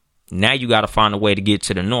 Now you got to find a way to get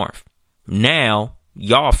to the north. Now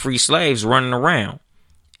y'all free slaves running around.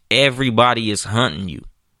 Everybody is hunting you.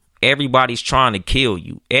 Everybody's trying to kill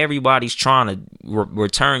you. Everybody's trying to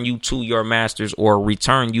return you to your masters or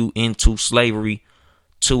return you into slavery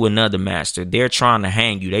to another master. They're trying to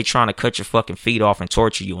hang you. They trying to cut your fucking feet off and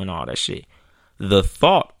torture you and all that shit. The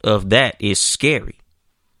thought of that is scary.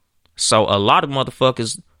 So a lot of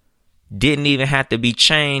motherfuckers didn't even have to be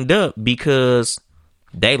chained up because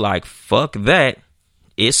they like, fuck that.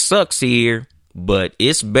 It sucks here, but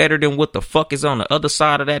it's better than what the fuck is on the other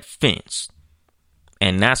side of that fence.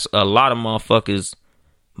 And that's a lot of motherfuckers'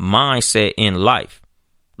 mindset in life.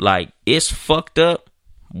 Like, it's fucked up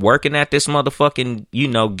working at this motherfucking, you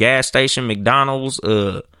know, gas station, McDonald's,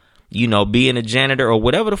 you know, being a janitor or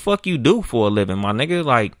whatever the fuck you do for a living, my nigga.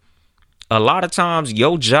 Like, a lot of times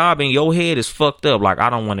your job in your head is fucked up. Like, I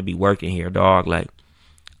don't want to be working here, dog. Like,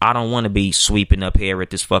 I don't want to be sweeping up hair at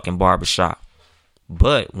this fucking barbershop.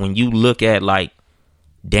 But when you look at like,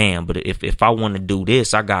 damn, but if I want to do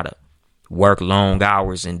this, I gotta work long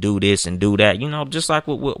hours and do this and do that. You know, just like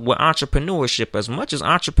with entrepreneurship, as much as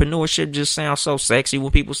entrepreneurship just sounds so sexy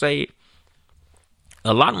when people say it,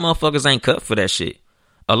 a lot of motherfuckers ain't cut for that shit.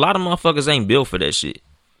 A lot of motherfuckers ain't built for that shit.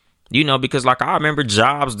 You know, because like I remember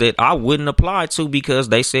jobs that I wouldn't apply to because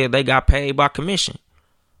they said they got paid by commission.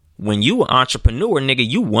 When you an entrepreneur, nigga,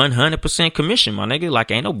 you 100% commission, my nigga.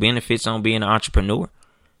 Like, ain't no benefits on being an entrepreneur.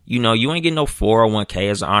 You know, you ain't getting no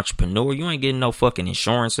 401k as an entrepreneur. You ain't getting no fucking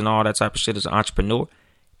insurance and all that type of shit as an entrepreneur.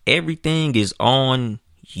 Everything is on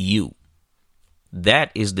you.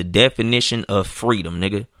 That is the definition of freedom,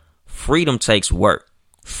 nigga. Freedom takes work.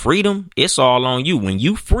 Freedom, it's all on you. When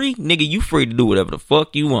you free, nigga, you free to do whatever the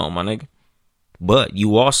fuck you want, my nigga. But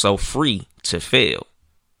you also free to fail.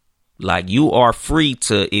 Like, you are free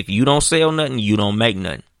to, if you don't sell nothing, you don't make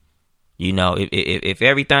nothing. You know, if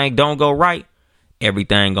everything don't go right,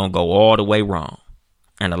 everything gonna go all the way wrong.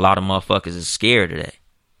 And a lot of motherfuckers is scared of that.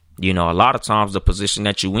 You know, a lot of times the position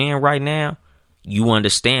that you in right now, you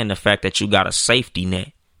understand the fact that you got a safety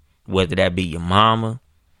net. Whether that be your mama,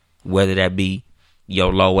 whether that be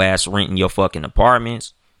your low ass renting your fucking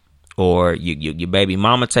apartments, or your baby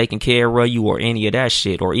mama taking care of you, or any of that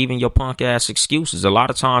shit, or even your punk ass excuses. A lot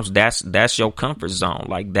of times that's your comfort zone.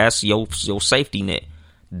 Like, that's your safety net.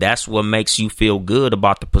 That's what makes you feel good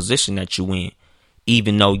about the position that you in.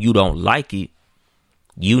 Even though you don't like it,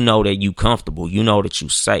 you know that you comfortable. You know that you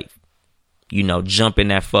safe. You know, jumping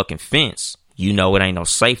that fucking fence. You know it ain't no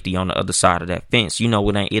safety on the other side of that fence. You know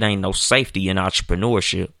it ain't no safety in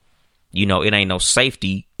entrepreneurship. You know it ain't no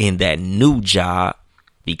safety in that new job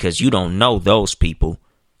because you don't know those people.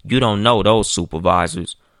 You don't know those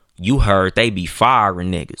supervisors. You heard they be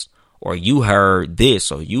firing niggas, or you heard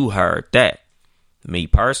this, or you heard that. Me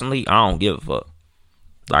personally, I don't give a fuck.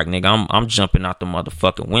 Like, nigga, I'm jumping out the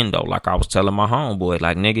motherfucking window. Like I was telling my homeboy,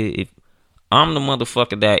 like, nigga, if I'm the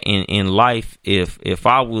motherfucker that in life, if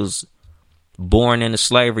I was born into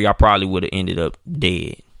slavery, I probably would have ended up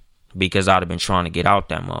dead because I'd have been trying to get out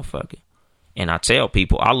that motherfucker. And I tell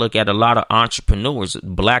people, I look at a lot of entrepreneurs,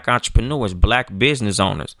 black business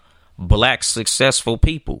owners, black successful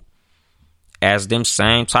people as them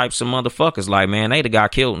same types of motherfuckers. Like, man, they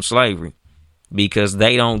got killed in slavery. Because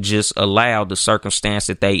they don't just allow the circumstance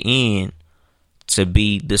that they in to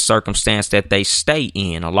be the circumstance that they stay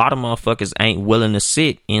in. A lot of motherfuckers ain't willing to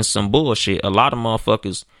sit in some bullshit. A lot of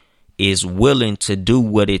motherfuckers is willing to do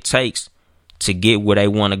what it takes to get where they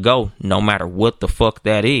want to go, no matter what the fuck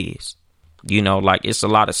that is. You know, like, it's a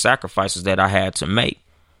lot of sacrifices that I had to make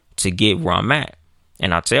to get where I'm at.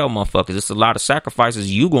 And I tell motherfuckers, it's a lot of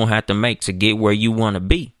sacrifices you gonna have to make to get where you want to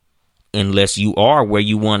be. Unless you are where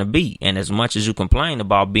you want to be. And as much as you complain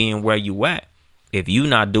about being where you at, if you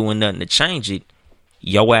not doing nothing to change it,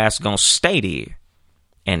 your ass gonna stay there.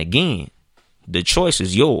 And again, the choice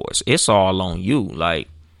is yours. It's all on you. Like,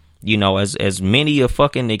 you know, as many of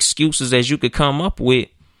fucking excuses as you could come up with,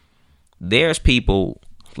 there's people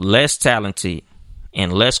less talented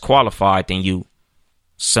and less qualified than you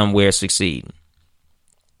somewhere succeeding.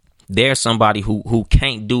 There's somebody who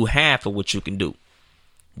can't do half of what you can do,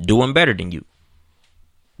 doing better than you.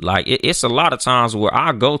 Like, it's a lot of times where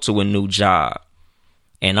I go to a new job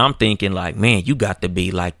and I'm thinking like, man, you got to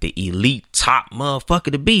be like the elite top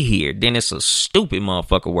motherfucker to be here. Then it's a stupid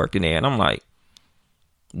motherfucker working there. And I'm like,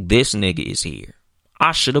 this nigga is here.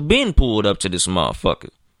 I should have been pulled up to this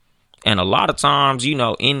motherfucker. And a lot of times, you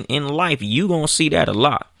know, in life, you gonna see that a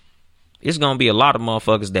lot. It's gonna be a lot of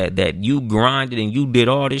motherfuckers that you grinded and you did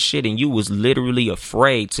all this shit and you was literally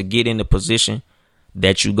afraid to get in the position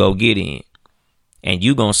that you go get in. And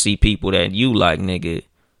you gonna see people that you like, nigga,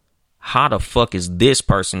 how the fuck is this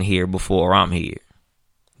person here before I'm here?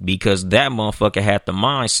 Because that motherfucker had the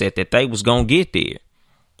mindset that they was gonna get there.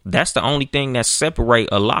 That's the only thing that separate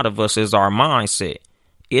a lot of us is our mindset.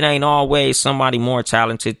 It ain't always somebody more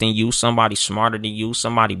talented than you, somebody smarter than you,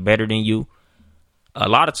 somebody better than you. A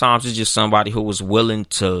lot of times it's just somebody who was willing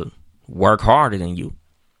to work harder than you.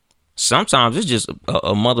 Sometimes it's just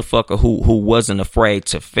a motherfucker who wasn't afraid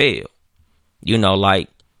to fail. You know, like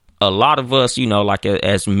a lot of us, you know, like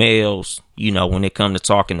as males, you know, when it comes to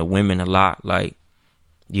talking to women a lot, like,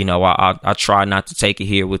 you know, I try not to take it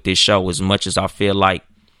here with this show as much as I feel like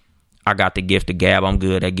I got the gift of gab. I'm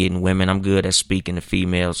good at getting women. I'm good at speaking to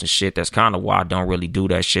females and shit. That's kind of why I don't really do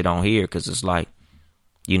that shit on here. Cause it's like,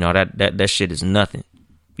 you know, that shit is nothing.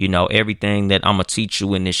 You know, everything that I'm going to teach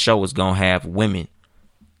you in this show is going to have women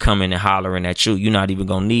coming and hollering at you. You're not even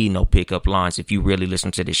going to need no pickup lines if you really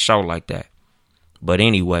listen to this show like that. But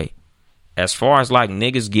anyway, as far as like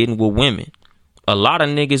niggas getting with women, a lot of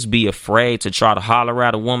niggas be afraid to try to holler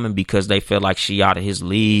at a woman because they feel like she out of his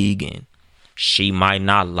league and she might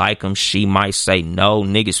not like him. She might say no.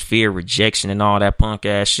 Niggas fear rejection and all that punk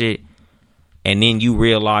ass shit. And then you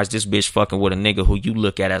realize this bitch fucking with a nigga who you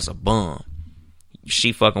look at as a bum.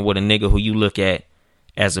 She fucking with a nigga who you look at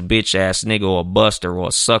as a bitch ass nigga or a buster or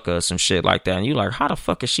a sucker or some shit like that. And you like, how the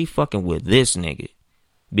fuck is she fucking with this nigga?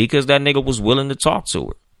 Because that nigga was willing to talk to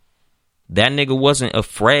her. That nigga wasn't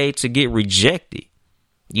afraid to get rejected.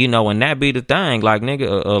 You know, and that be the thing. Like,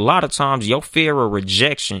 nigga, a lot of times your fear of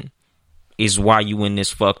rejection is why you in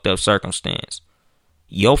this fucked up circumstance.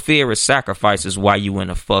 Your fear of sacrifice is why you in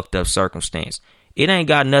a fucked up circumstance. It ain't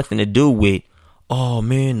got nothing to do with, oh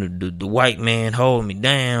man, the white man hold me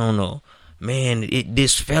down, or man,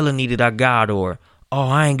 this felony that I got, or oh,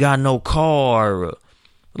 I ain't got no car. Or,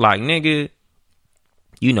 like, nigga,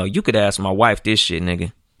 you know, you could ask my wife this shit,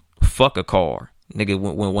 nigga. Fuck a car. Nigga,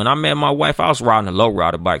 when I met my wife, I was riding a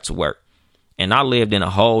lowrider bike to work. And I lived in a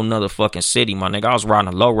whole nother fucking city, my nigga. I was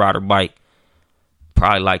riding a lowrider bike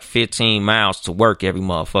probably like 15 miles to work every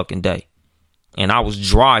motherfucking day. And I was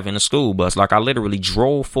driving a school bus. Like, I literally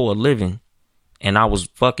drove for a living. And I was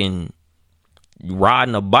fucking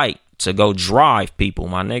riding a bike to go drive people,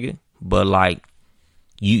 my nigga. But, like,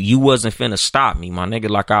 you wasn't finna stop me, my nigga.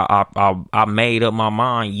 Like, I made up my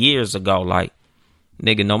mind years ago, like,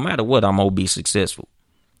 nigga, no matter what, I'm gonna be successful.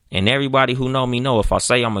 And everybody who know me know if I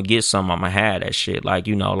say I'm gonna get something, I'm gonna have that shit. Like,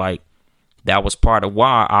 you know, like, that was part of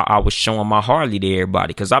why I was showing my Harley to everybody.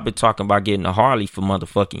 Because I've been talking about getting a Harley for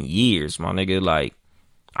motherfucking years, my nigga. Like,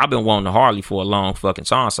 I've been wanting a Harley for a long fucking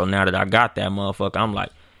time. So now that I got that motherfucker, I'm like,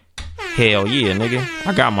 hell yeah, nigga,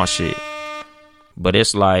 I got my shit. But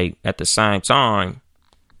it's like, at the same time,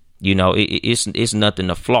 you know, it's nothing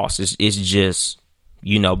to floss. It's just,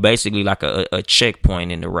 you know, basically like a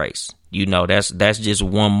checkpoint in the race. You know, that's just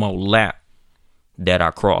one more lap that I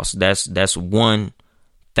crossed. That's one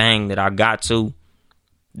thing that I got to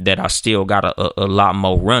that I still got a lot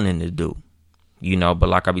more running to do. You know, but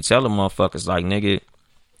like I be telling motherfuckers, like, nigga,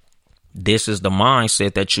 this is the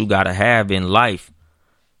mindset that you gotta have in life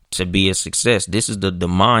to be a success. This is the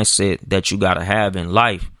mindset that you gotta have in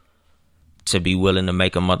life to be willing to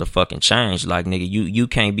make a motherfucking change. Like, nigga, you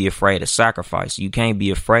can't be afraid of sacrifice. You can't be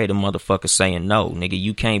afraid of motherfuckers saying no. Nigga,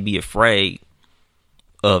 you can't be afraid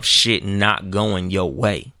of shit not going your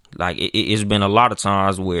way. Like, it's been a lot of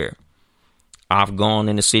times where I've gone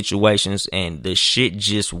into situations and the shit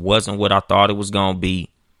just wasn't what I thought it was going to be.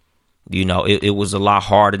 You know, it was a lot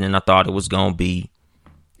harder than I thought it was going to be.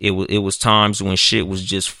 It was times when shit was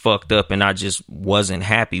just fucked up and I just wasn't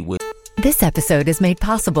happy with it. This episode is made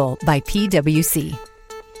possible by PwC.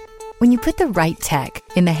 When you put the right tech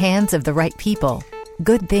in the hands of the right people,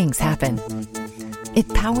 good things happen.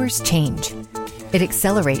 It powers change. It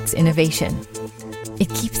accelerates innovation. It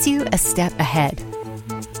keeps you a step ahead.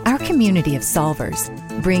 Our community of solvers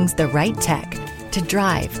brings the right tech to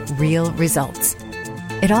drive real results.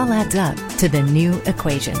 It all adds up to the new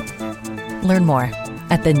equation. Learn more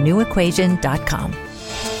at thenewequation.com.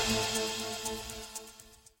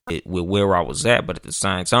 With where I was at, but at the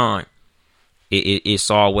same time, it's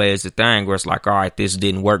always a thing where it's like, all right, this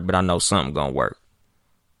didn't work, but I know something gonna work.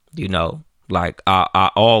 You know, like I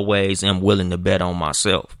always am willing to bet on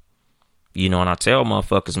myself. You know, and I tell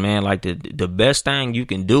motherfuckers, man, like the best thing you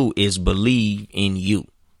can do is believe in you.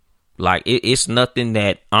 Like it's nothing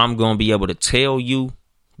that I'm gonna be able to tell you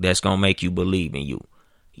that's gonna make you believe in you.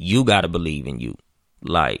 You gotta believe in you.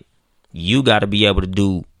 Like you gotta be able to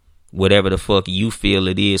do whatever the fuck you feel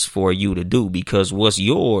it is for you to do, because what's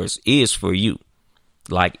yours is for you.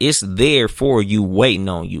 Like it's there for you, waiting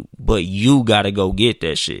on you, but you gotta go get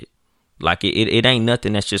that shit. Like it ain't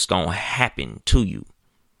nothing that's just gonna happen to you.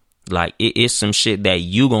 Like it's some shit that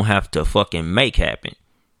you gonna have to fucking make happen.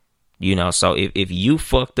 You know, so if you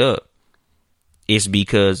fucked up, it's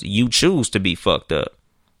because you choose to be fucked up.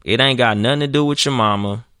 It ain't got nothing to do with your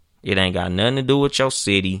mama. It ain't got nothing to do with your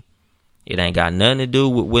city. It ain't got nothing to do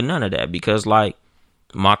with none of that. Because like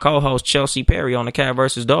my co-host Chelsea Perry on the Cat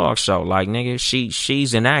vs. Dog show, like nigga,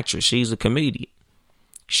 she's an actress. She's a comedian.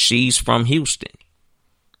 She's from Houston.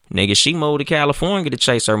 Nigga, she moved to California to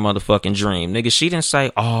chase her motherfucking dream. Nigga, she didn't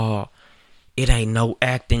say, oh, it ain't no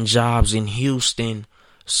acting jobs in Houston,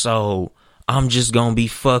 so I'm just gonna be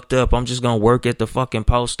fucked up. I'm just gonna work at the fucking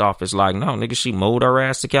post office. Like, no, nigga, she moved her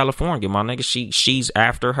ass to California, my nigga. She's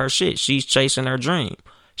after her shit. She's chasing her dream.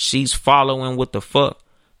 She's following what the fuck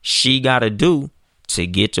she gotta do to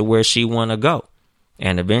get to where she wanna go.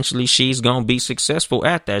 And eventually she's gonna be successful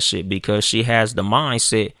at that shit because she has the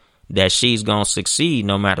mindset that she's gonna succeed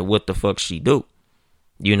no matter what the fuck she do.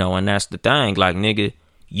 You know, and that's the thing. Like, nigga,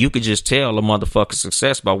 you could just tell a motherfucker's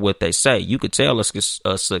success by what they say. You could tell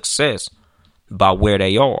a success by where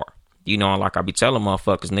they are. You know, like I be telling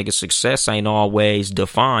motherfuckers, nigga, success ain't always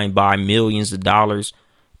defined by millions of dollars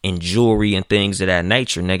in jewelry and things of that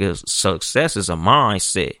nature. Nigga, success is a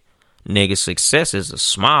mindset. Nigga, success is a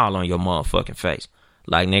smile on your motherfucking face.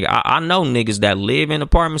 Like, nigga, I know niggas that live in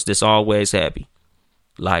apartments that's always happy.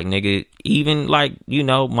 Like, nigga, even like, you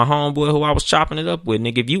know, my homeboy who I was chopping it up with,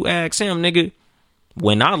 nigga, if you ask him, nigga,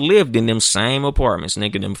 when I lived in them same apartments,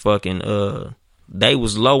 nigga, them fucking, they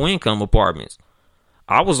was low income apartments,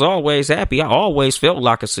 I was always happy. I always felt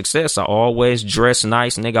like a success. I always dressed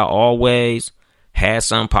nice, nigga. I always had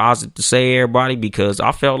something positive to say to everybody because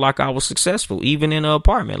I felt like I was successful, even in an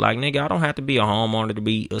apartment. Like, nigga, I don't have to be a homeowner to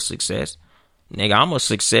be a success. Nigga, I'm a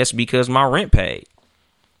success because my rent paid.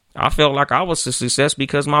 I felt like I was a success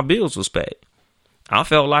because my bills was paid. I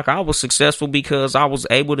felt like I was successful because I was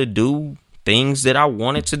able to do things that I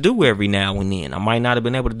wanted to do every now and then. I might not have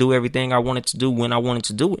been able to do everything I wanted to do when I wanted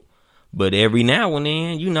to do it, but every now and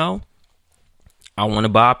then, you know, I want to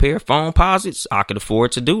buy a pair of phone posits. I could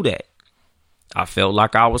afford to do that. I felt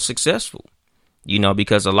like I was successful, you know,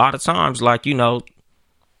 because a lot of times, like, you know,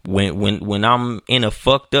 when I'm in a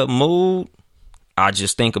fucked up mood, I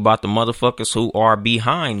just think about the motherfuckers who are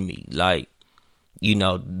behind me. Like, you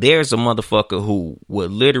know, there's a motherfucker who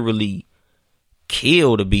would literally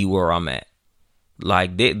kill to be where I'm at.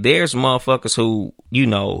 Like, there's motherfuckers who, you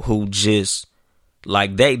know, who just,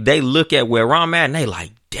 like, they look at where I'm at and they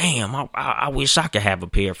like, damn, I wish I could have a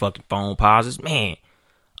pair of fucking phone posits. Man,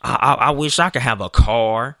 I wish I could have a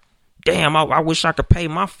car. Damn, I wish I could pay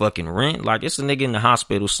my fucking rent. Like, it's a nigga in the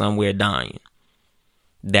hospital somewhere dying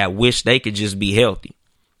that wish they could just be healthy,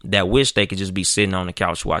 that wish they could just be sitting on the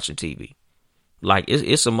couch watching TV. Like,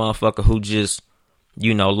 it's a motherfucker who just,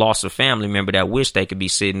 you know, lost a family member that wish they could be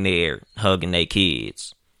sitting there hugging their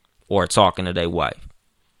kids or talking to their wife.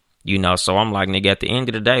 You know, so I'm like, nigga, at the end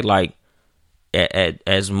of the day, like,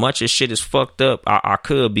 as much as shit is fucked up, I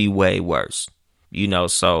could be way worse. You know,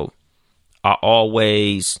 so I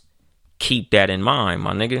always keep that in mind,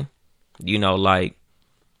 my nigga. You know, like,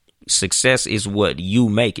 success is what you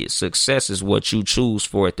make it. Success is what you choose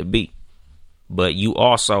for it to be. But you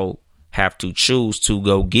also have to choose to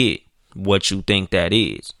go get what you think that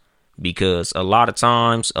is. Because a lot of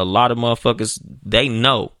times, a lot of motherfuckers, they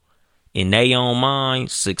know in their own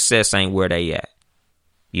mind, success ain't where they at.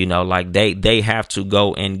 You know, like they have to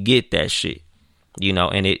go and get that shit. You know,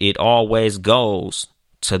 and it always goes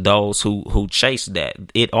to those who chase that.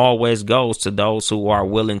 It always goes to those who are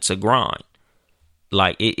willing to grind.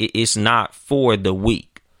 Like, it's not for the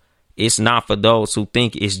weak. It's not for those who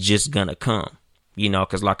think it's just gonna come. You know,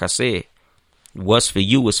 because like I said, what's for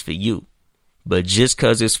you is for you. But just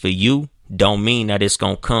because it's for you, don't mean that it's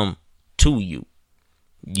gonna come to you.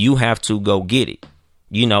 You have to go get it.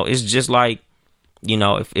 You know, it's just like, you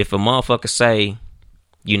know, if a motherfucker say,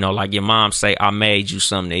 you know, like your mom say, I made you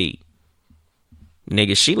something to eat.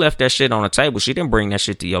 Nigga, she left that shit on the table. She didn't bring that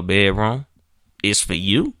shit to your bedroom. It's for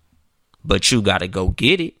you. But you gotta go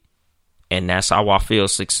get it. And that's how I feel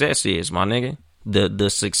success is, my nigga. The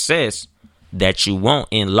success that you want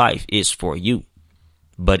in life is for you.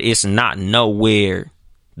 But it's not nowhere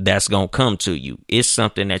that's going to come to you. It's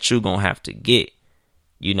something that you're going to have to get.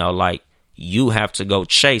 You know, like, you have to go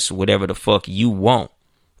chase whatever the fuck you want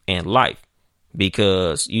in life.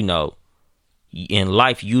 Because, you know, in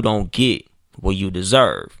life, you don't get what you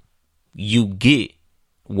deserve. You get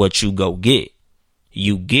what you go get.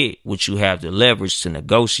 You get what you have the leverage to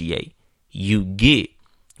negotiate. You get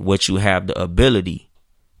what you have the ability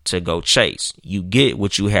to go chase. You get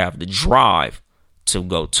what you have the drive to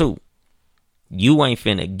go to. You ain't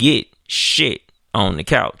finna get shit on the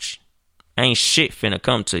couch. Ain't shit finna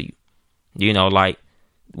come to you. You know, like,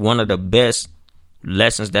 one of the best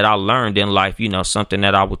lessons that I learned in life, you know, something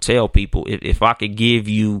that I would tell people, if I could give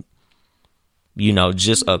you, you know,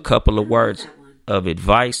 just a couple of words of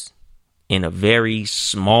advice in a very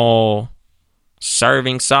small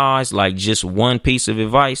serving size, like just one piece of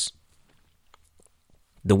advice,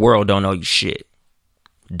 the world don't owe you shit.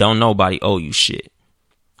 Don't nobody owe you shit.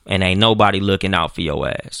 And ain't nobody looking out for your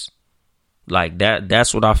ass. Like,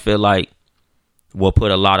 that's what I feel like will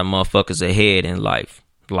put a lot of motherfuckers ahead in life.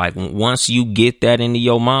 Like, once you get that into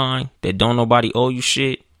your mind, that don't nobody owe you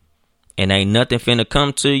shit, and ain't nothing finna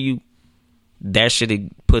come to you, that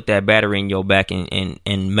should put that battery in your back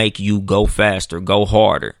and make you go faster, go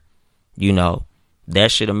harder. You know,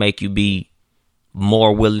 that should make you be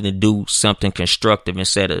more willing to do something constructive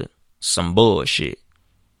instead of some bullshit.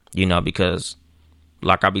 You know, because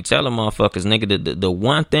like I be telling motherfuckers, nigga, the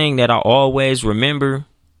one thing that I always remember,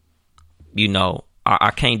 you know,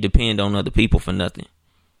 I can't depend on other people for nothing.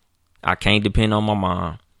 I can't depend on my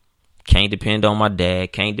mom. Can't depend on my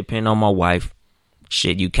dad. Can't depend on my wife.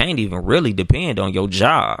 Shit, you can't even really depend on your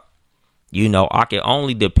job. You know, I can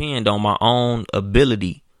only depend on my own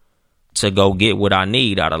ability to go get what I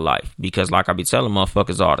need out of life. Because like I be telling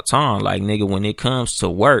motherfuckers all the time, like, nigga, when it comes to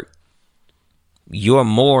work, you're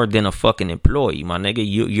more than a fucking employee, my nigga.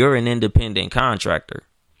 You're an independent contractor.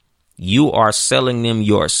 You are selling them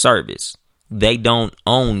your service. They don't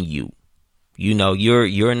own you. You know,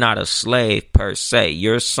 you're not a slave per se.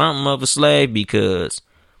 You're something of a slave because,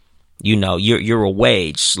 you know, you're a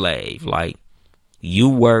wage slave. Like, you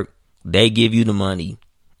work, they give you the money,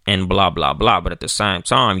 and blah, blah, blah. But at the same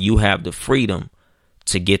time, you have the freedom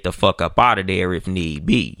to get the fuck up out of there if need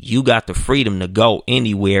be. You got the freedom to go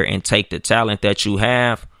anywhere and take the talent that you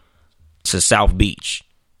have to South Beach.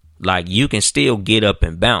 Like, you can still get up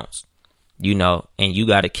and bounce, you know, and you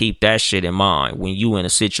got to keep that shit in mind when you in a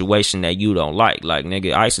situation that you don't like. Like,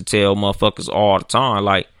 nigga, I used to tell motherfuckers all the time,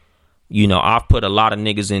 like, you know, I've put a lot of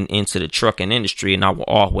niggas into the trucking industry, and I will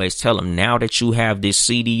always tell them, now that you have this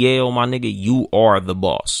CDL, my nigga, you are the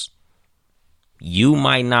boss. You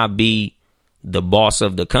might not be the boss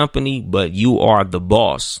of the company, but you are the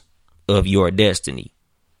boss of your destiny.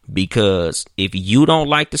 Because if you don't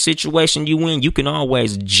like the situation you in, you can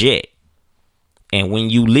always jet. And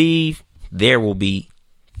when you leave, there will be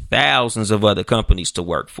thousands of other companies to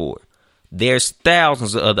work for. There's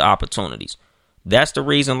thousands of other opportunities. That's the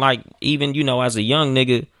reason, like, even, you know, as a young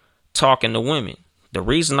nigga talking to women, the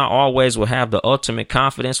reason I always will have the ultimate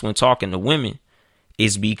confidence when talking to women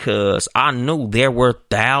is because I knew there were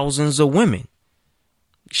thousands of women.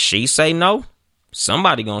 She say no,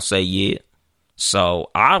 somebody gonna say yeah. So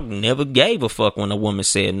I never gave a fuck when a woman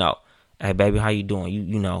said no. Hey, baby, how you doing?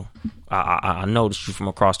 You know, I noticed you from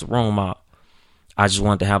across the room. I just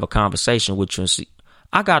wanted to have a conversation with you and see.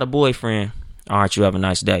 I got a boyfriend. All right, you have a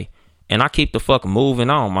nice day. And I keep the fuck moving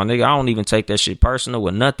on, my nigga. I don't even take that shit personal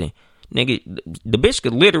or nothing. Nigga, the bitch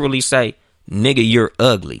could literally say, nigga, you're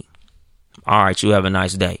ugly. All right, you have a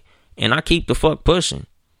nice day. And I keep the fuck pushing.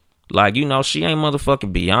 Like, you know, she ain't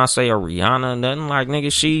motherfucking Beyonce or Rihanna or nothing. Like,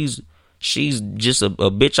 nigga, she's just a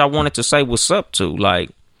bitch I wanted to say what's up to. Like,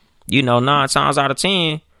 you know, 9 times out of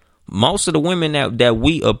 10, most of the women that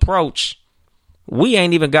we approach, we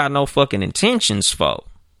ain't even got no fucking intentions for.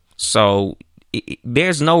 So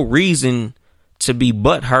there's no reason to be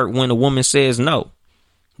butthurt when a woman says no.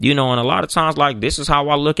 You know, and a lot of times, like, this is how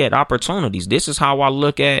I look at opportunities. This is how I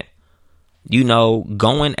look at, you know,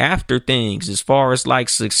 going after things as far as, like,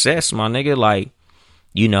 success, my nigga. Like,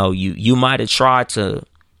 you know, you might have tried to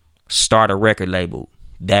start a record label.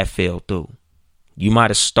 That fell through. You might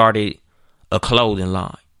have started a clothing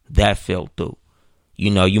line. That fell through. You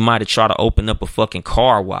know, you might have tried to open up a fucking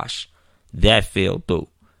car wash. That fell through.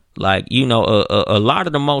 Like, you know, a lot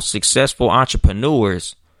of the most successful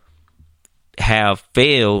entrepreneurs have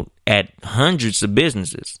failed at hundreds of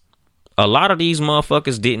businesses. A lot of these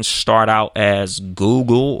motherfuckers didn't start out as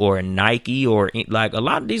Google or Nike or, like, a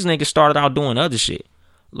lot of these niggas started out doing other shit.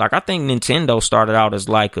 Like, I think Nintendo started out as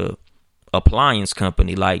like a appliance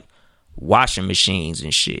company. Like, washing machines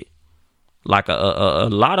and shit. Like a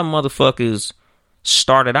lot of motherfuckers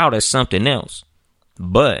started out as something else,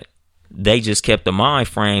 but they just kept the mind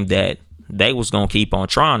frame that they was going to keep on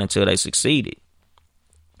trying until they succeeded.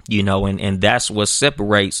 You know, and that's what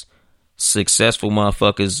separates successful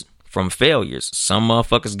motherfuckers from failures. Some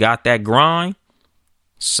motherfuckers got that grind.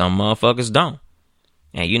 Some motherfuckers don't.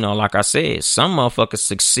 And, you know, like I said, some motherfuckers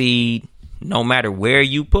succeed no matter where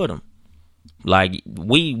you put them. Like,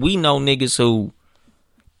 we know niggas who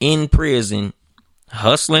in prison,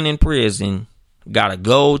 hustling in prison, got a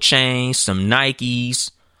gold chain, some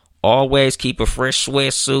Nikes, always keep a fresh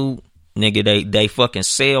sweatsuit. Nigga, they fucking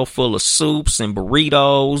sell full of soups and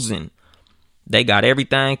burritos, and they got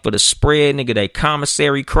everything for the spread. Nigga, they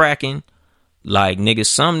commissary cracking. Like, nigga,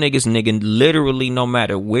 some niggas, nigga, literally no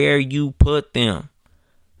matter where you put them,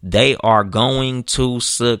 they are going to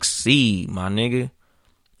succeed, my nigga.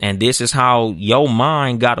 And this is how your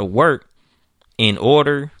mind gotta work in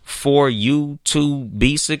order for you to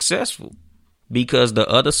be successful. Because the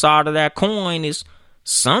other side of that coin is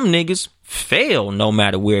some niggas fail no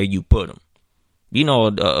matter where you put them. You know,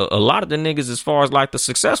 a lot of the niggas, as far as like the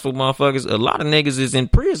successful motherfuckers, a lot of niggas is in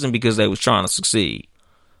prison because they was trying to succeed.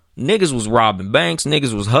 Niggas was robbing banks,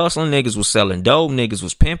 niggas was hustling, niggas was selling dope, niggas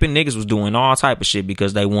was pimping, niggas was doing all type of shit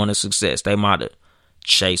because they wanted success. They might have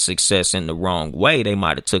chased success in the wrong way. They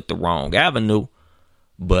might have took the wrong avenue,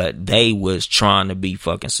 but they was trying to be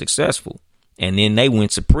fucking successful. And then they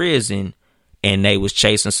went to prison and they was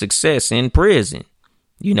chasing success in prison.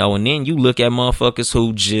 You know, and then you look at motherfuckers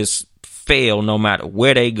who just fail no matter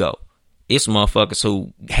where they go. It's motherfuckers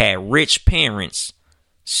who had rich parents,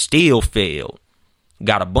 still failed.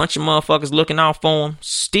 Got a bunch of motherfuckers looking out for them,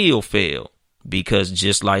 still failed. Because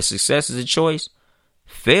just like success is a choice,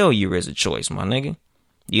 failure is a choice, my nigga.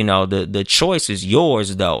 You know, the choice is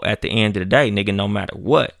yours, though, at the end of the day, nigga, no matter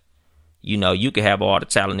what. You know, you can have all the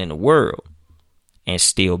talent in the world and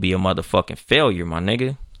still be a motherfucking failure, my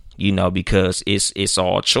nigga. You know, because it's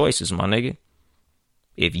all choices, my nigga.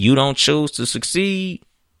 If you don't choose to succeed,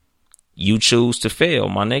 you choose to fail,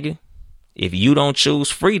 my nigga. If you don't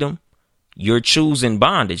choose freedom, you're choosing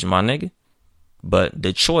bondage, my nigga. But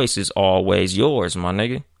the choice is always yours, my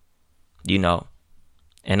nigga. You know.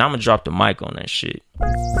 And I'm going to drop the mic on that shit.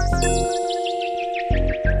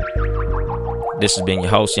 This has been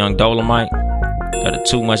your host, Yung Dolemite, of the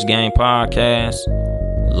Too Much Game Podcast,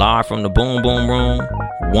 live from the Boom Boom Room.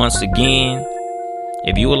 Once again,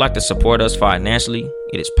 if you would like to support us financially,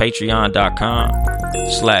 it is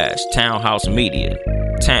patreon.com/Townhouse Media.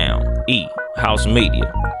 Town, E, House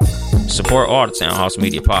Media. Support all the Townhouse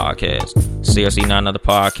Media podcasts. CRC Not Another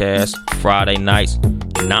Podcast, Friday nights,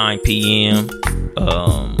 9 p.m.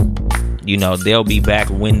 You know, they'll be back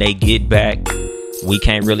when they get back. We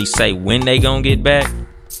can't really say when they gonna get back,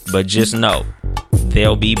 but just know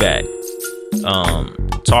they'll be back.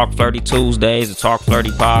 Talk Flirty Tuesdays, the Talk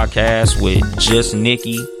Flirty podcast with just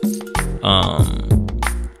Nikki.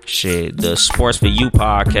 The Sports For You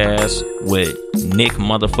podcast with Nick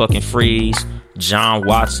motherfucking Freeze, John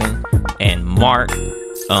Watson, and Mark.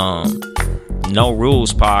 No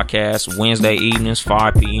Rules podcast, Wednesday evenings,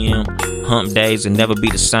 5 p.m. Hump Days and Never Be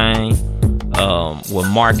the Same. With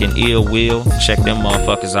Mark and Ill Will. Check them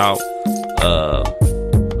motherfuckers out.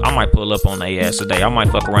 I might pull up on their ass today. I might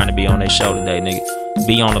fuck around and be on their show today, nigga.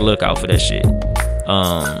 Be on the lookout for that shit.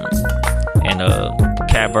 And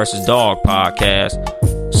Cat vs. Dog podcast,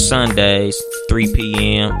 Sundays, 3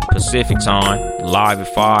 p.m. Pacific time, live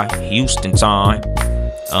at 5 Houston time.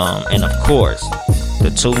 And of course, the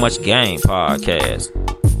Too Much Game podcast.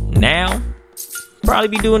 Now, probably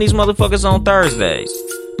be doing these motherfuckers on Thursdays.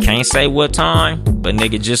 Can't say what time, but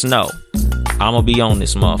nigga, just know I'ma be on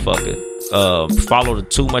this motherfucker. Follow the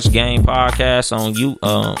Too Much Game podcast on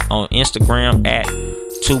Instagram at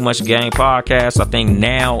Too Much Game Podcast. I think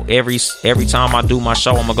now every time I do my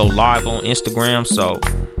show, I'm gonna go live on Instagram. So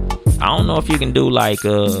I don't know if you can do like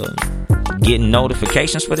getting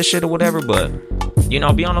notifications for this shit or whatever, but you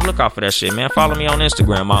know, be on the lookout for that shit, man. Follow me on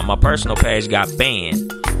Instagram. My personal page got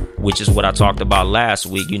banned, which is what I talked about last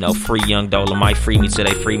week. You know, free Yung Dolemite, free me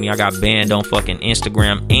today, free me. I got banned on fucking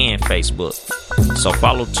Instagram and Facebook. So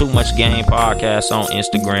follow Too Much Game Podcast on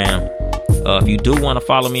Instagram. If you do want to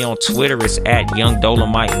follow me on Twitter, it's at Yung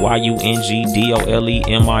Dolemite,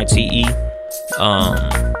 YUNGDOLEMITE.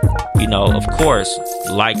 You know, of course,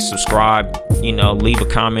 like, subscribe, you know, leave a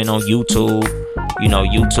comment on YouTube. You know,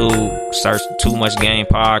 YouTube, search Too Much Game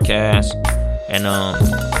Podcast. And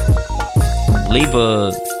leave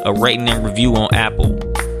a rating and review on Apple.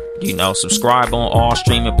 You know, subscribe on all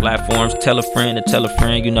streaming platforms. Tell a friend to tell a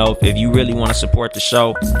friend. You know, if you really want to support the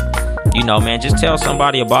show, You know, man, just tell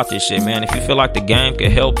somebody about this shit, man. If you feel like the game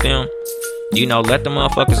can help them, you know, let the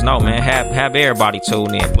motherfuckers know, man. Have everybody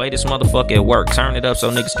tune in. Play this motherfucker at work. Turn it up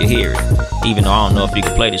so niggas can hear it. Even though I don't know if you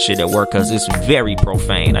can play this shit at work because it's very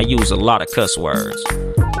profane. I use a lot of cuss words.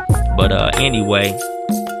 But anyway,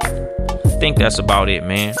 I think that's about it,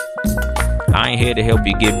 man. I ain't here to help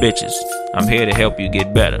you get bitches. I'm here to help you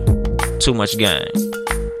get better. Too much game.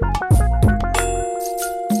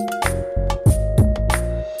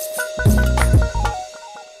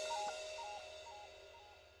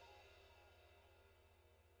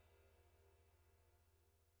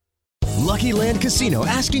 Lucky Land Casino,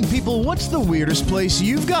 asking people, what's the weirdest place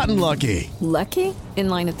you've gotten lucky? Lucky? In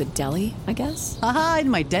line at the deli, I guess? Aha, in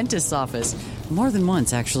my dentist's office. More than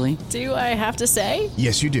once, actually. Do I have to say?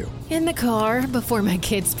 Yes, you do. In the car before my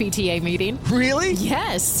kids' PTA meeting. Really?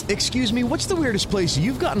 Yes. Excuse me, what's the weirdest place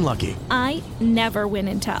you've gotten lucky? I never win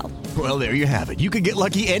and tell. Well, there you have it. You can get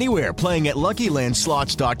lucky anywhere, playing at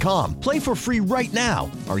LuckyLandSlots.com. Play for free right now.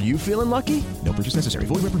 Are you feeling lucky? No purchase necessary.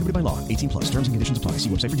 Void where prohibited by law. 18+. Terms and conditions apply. See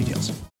website for details.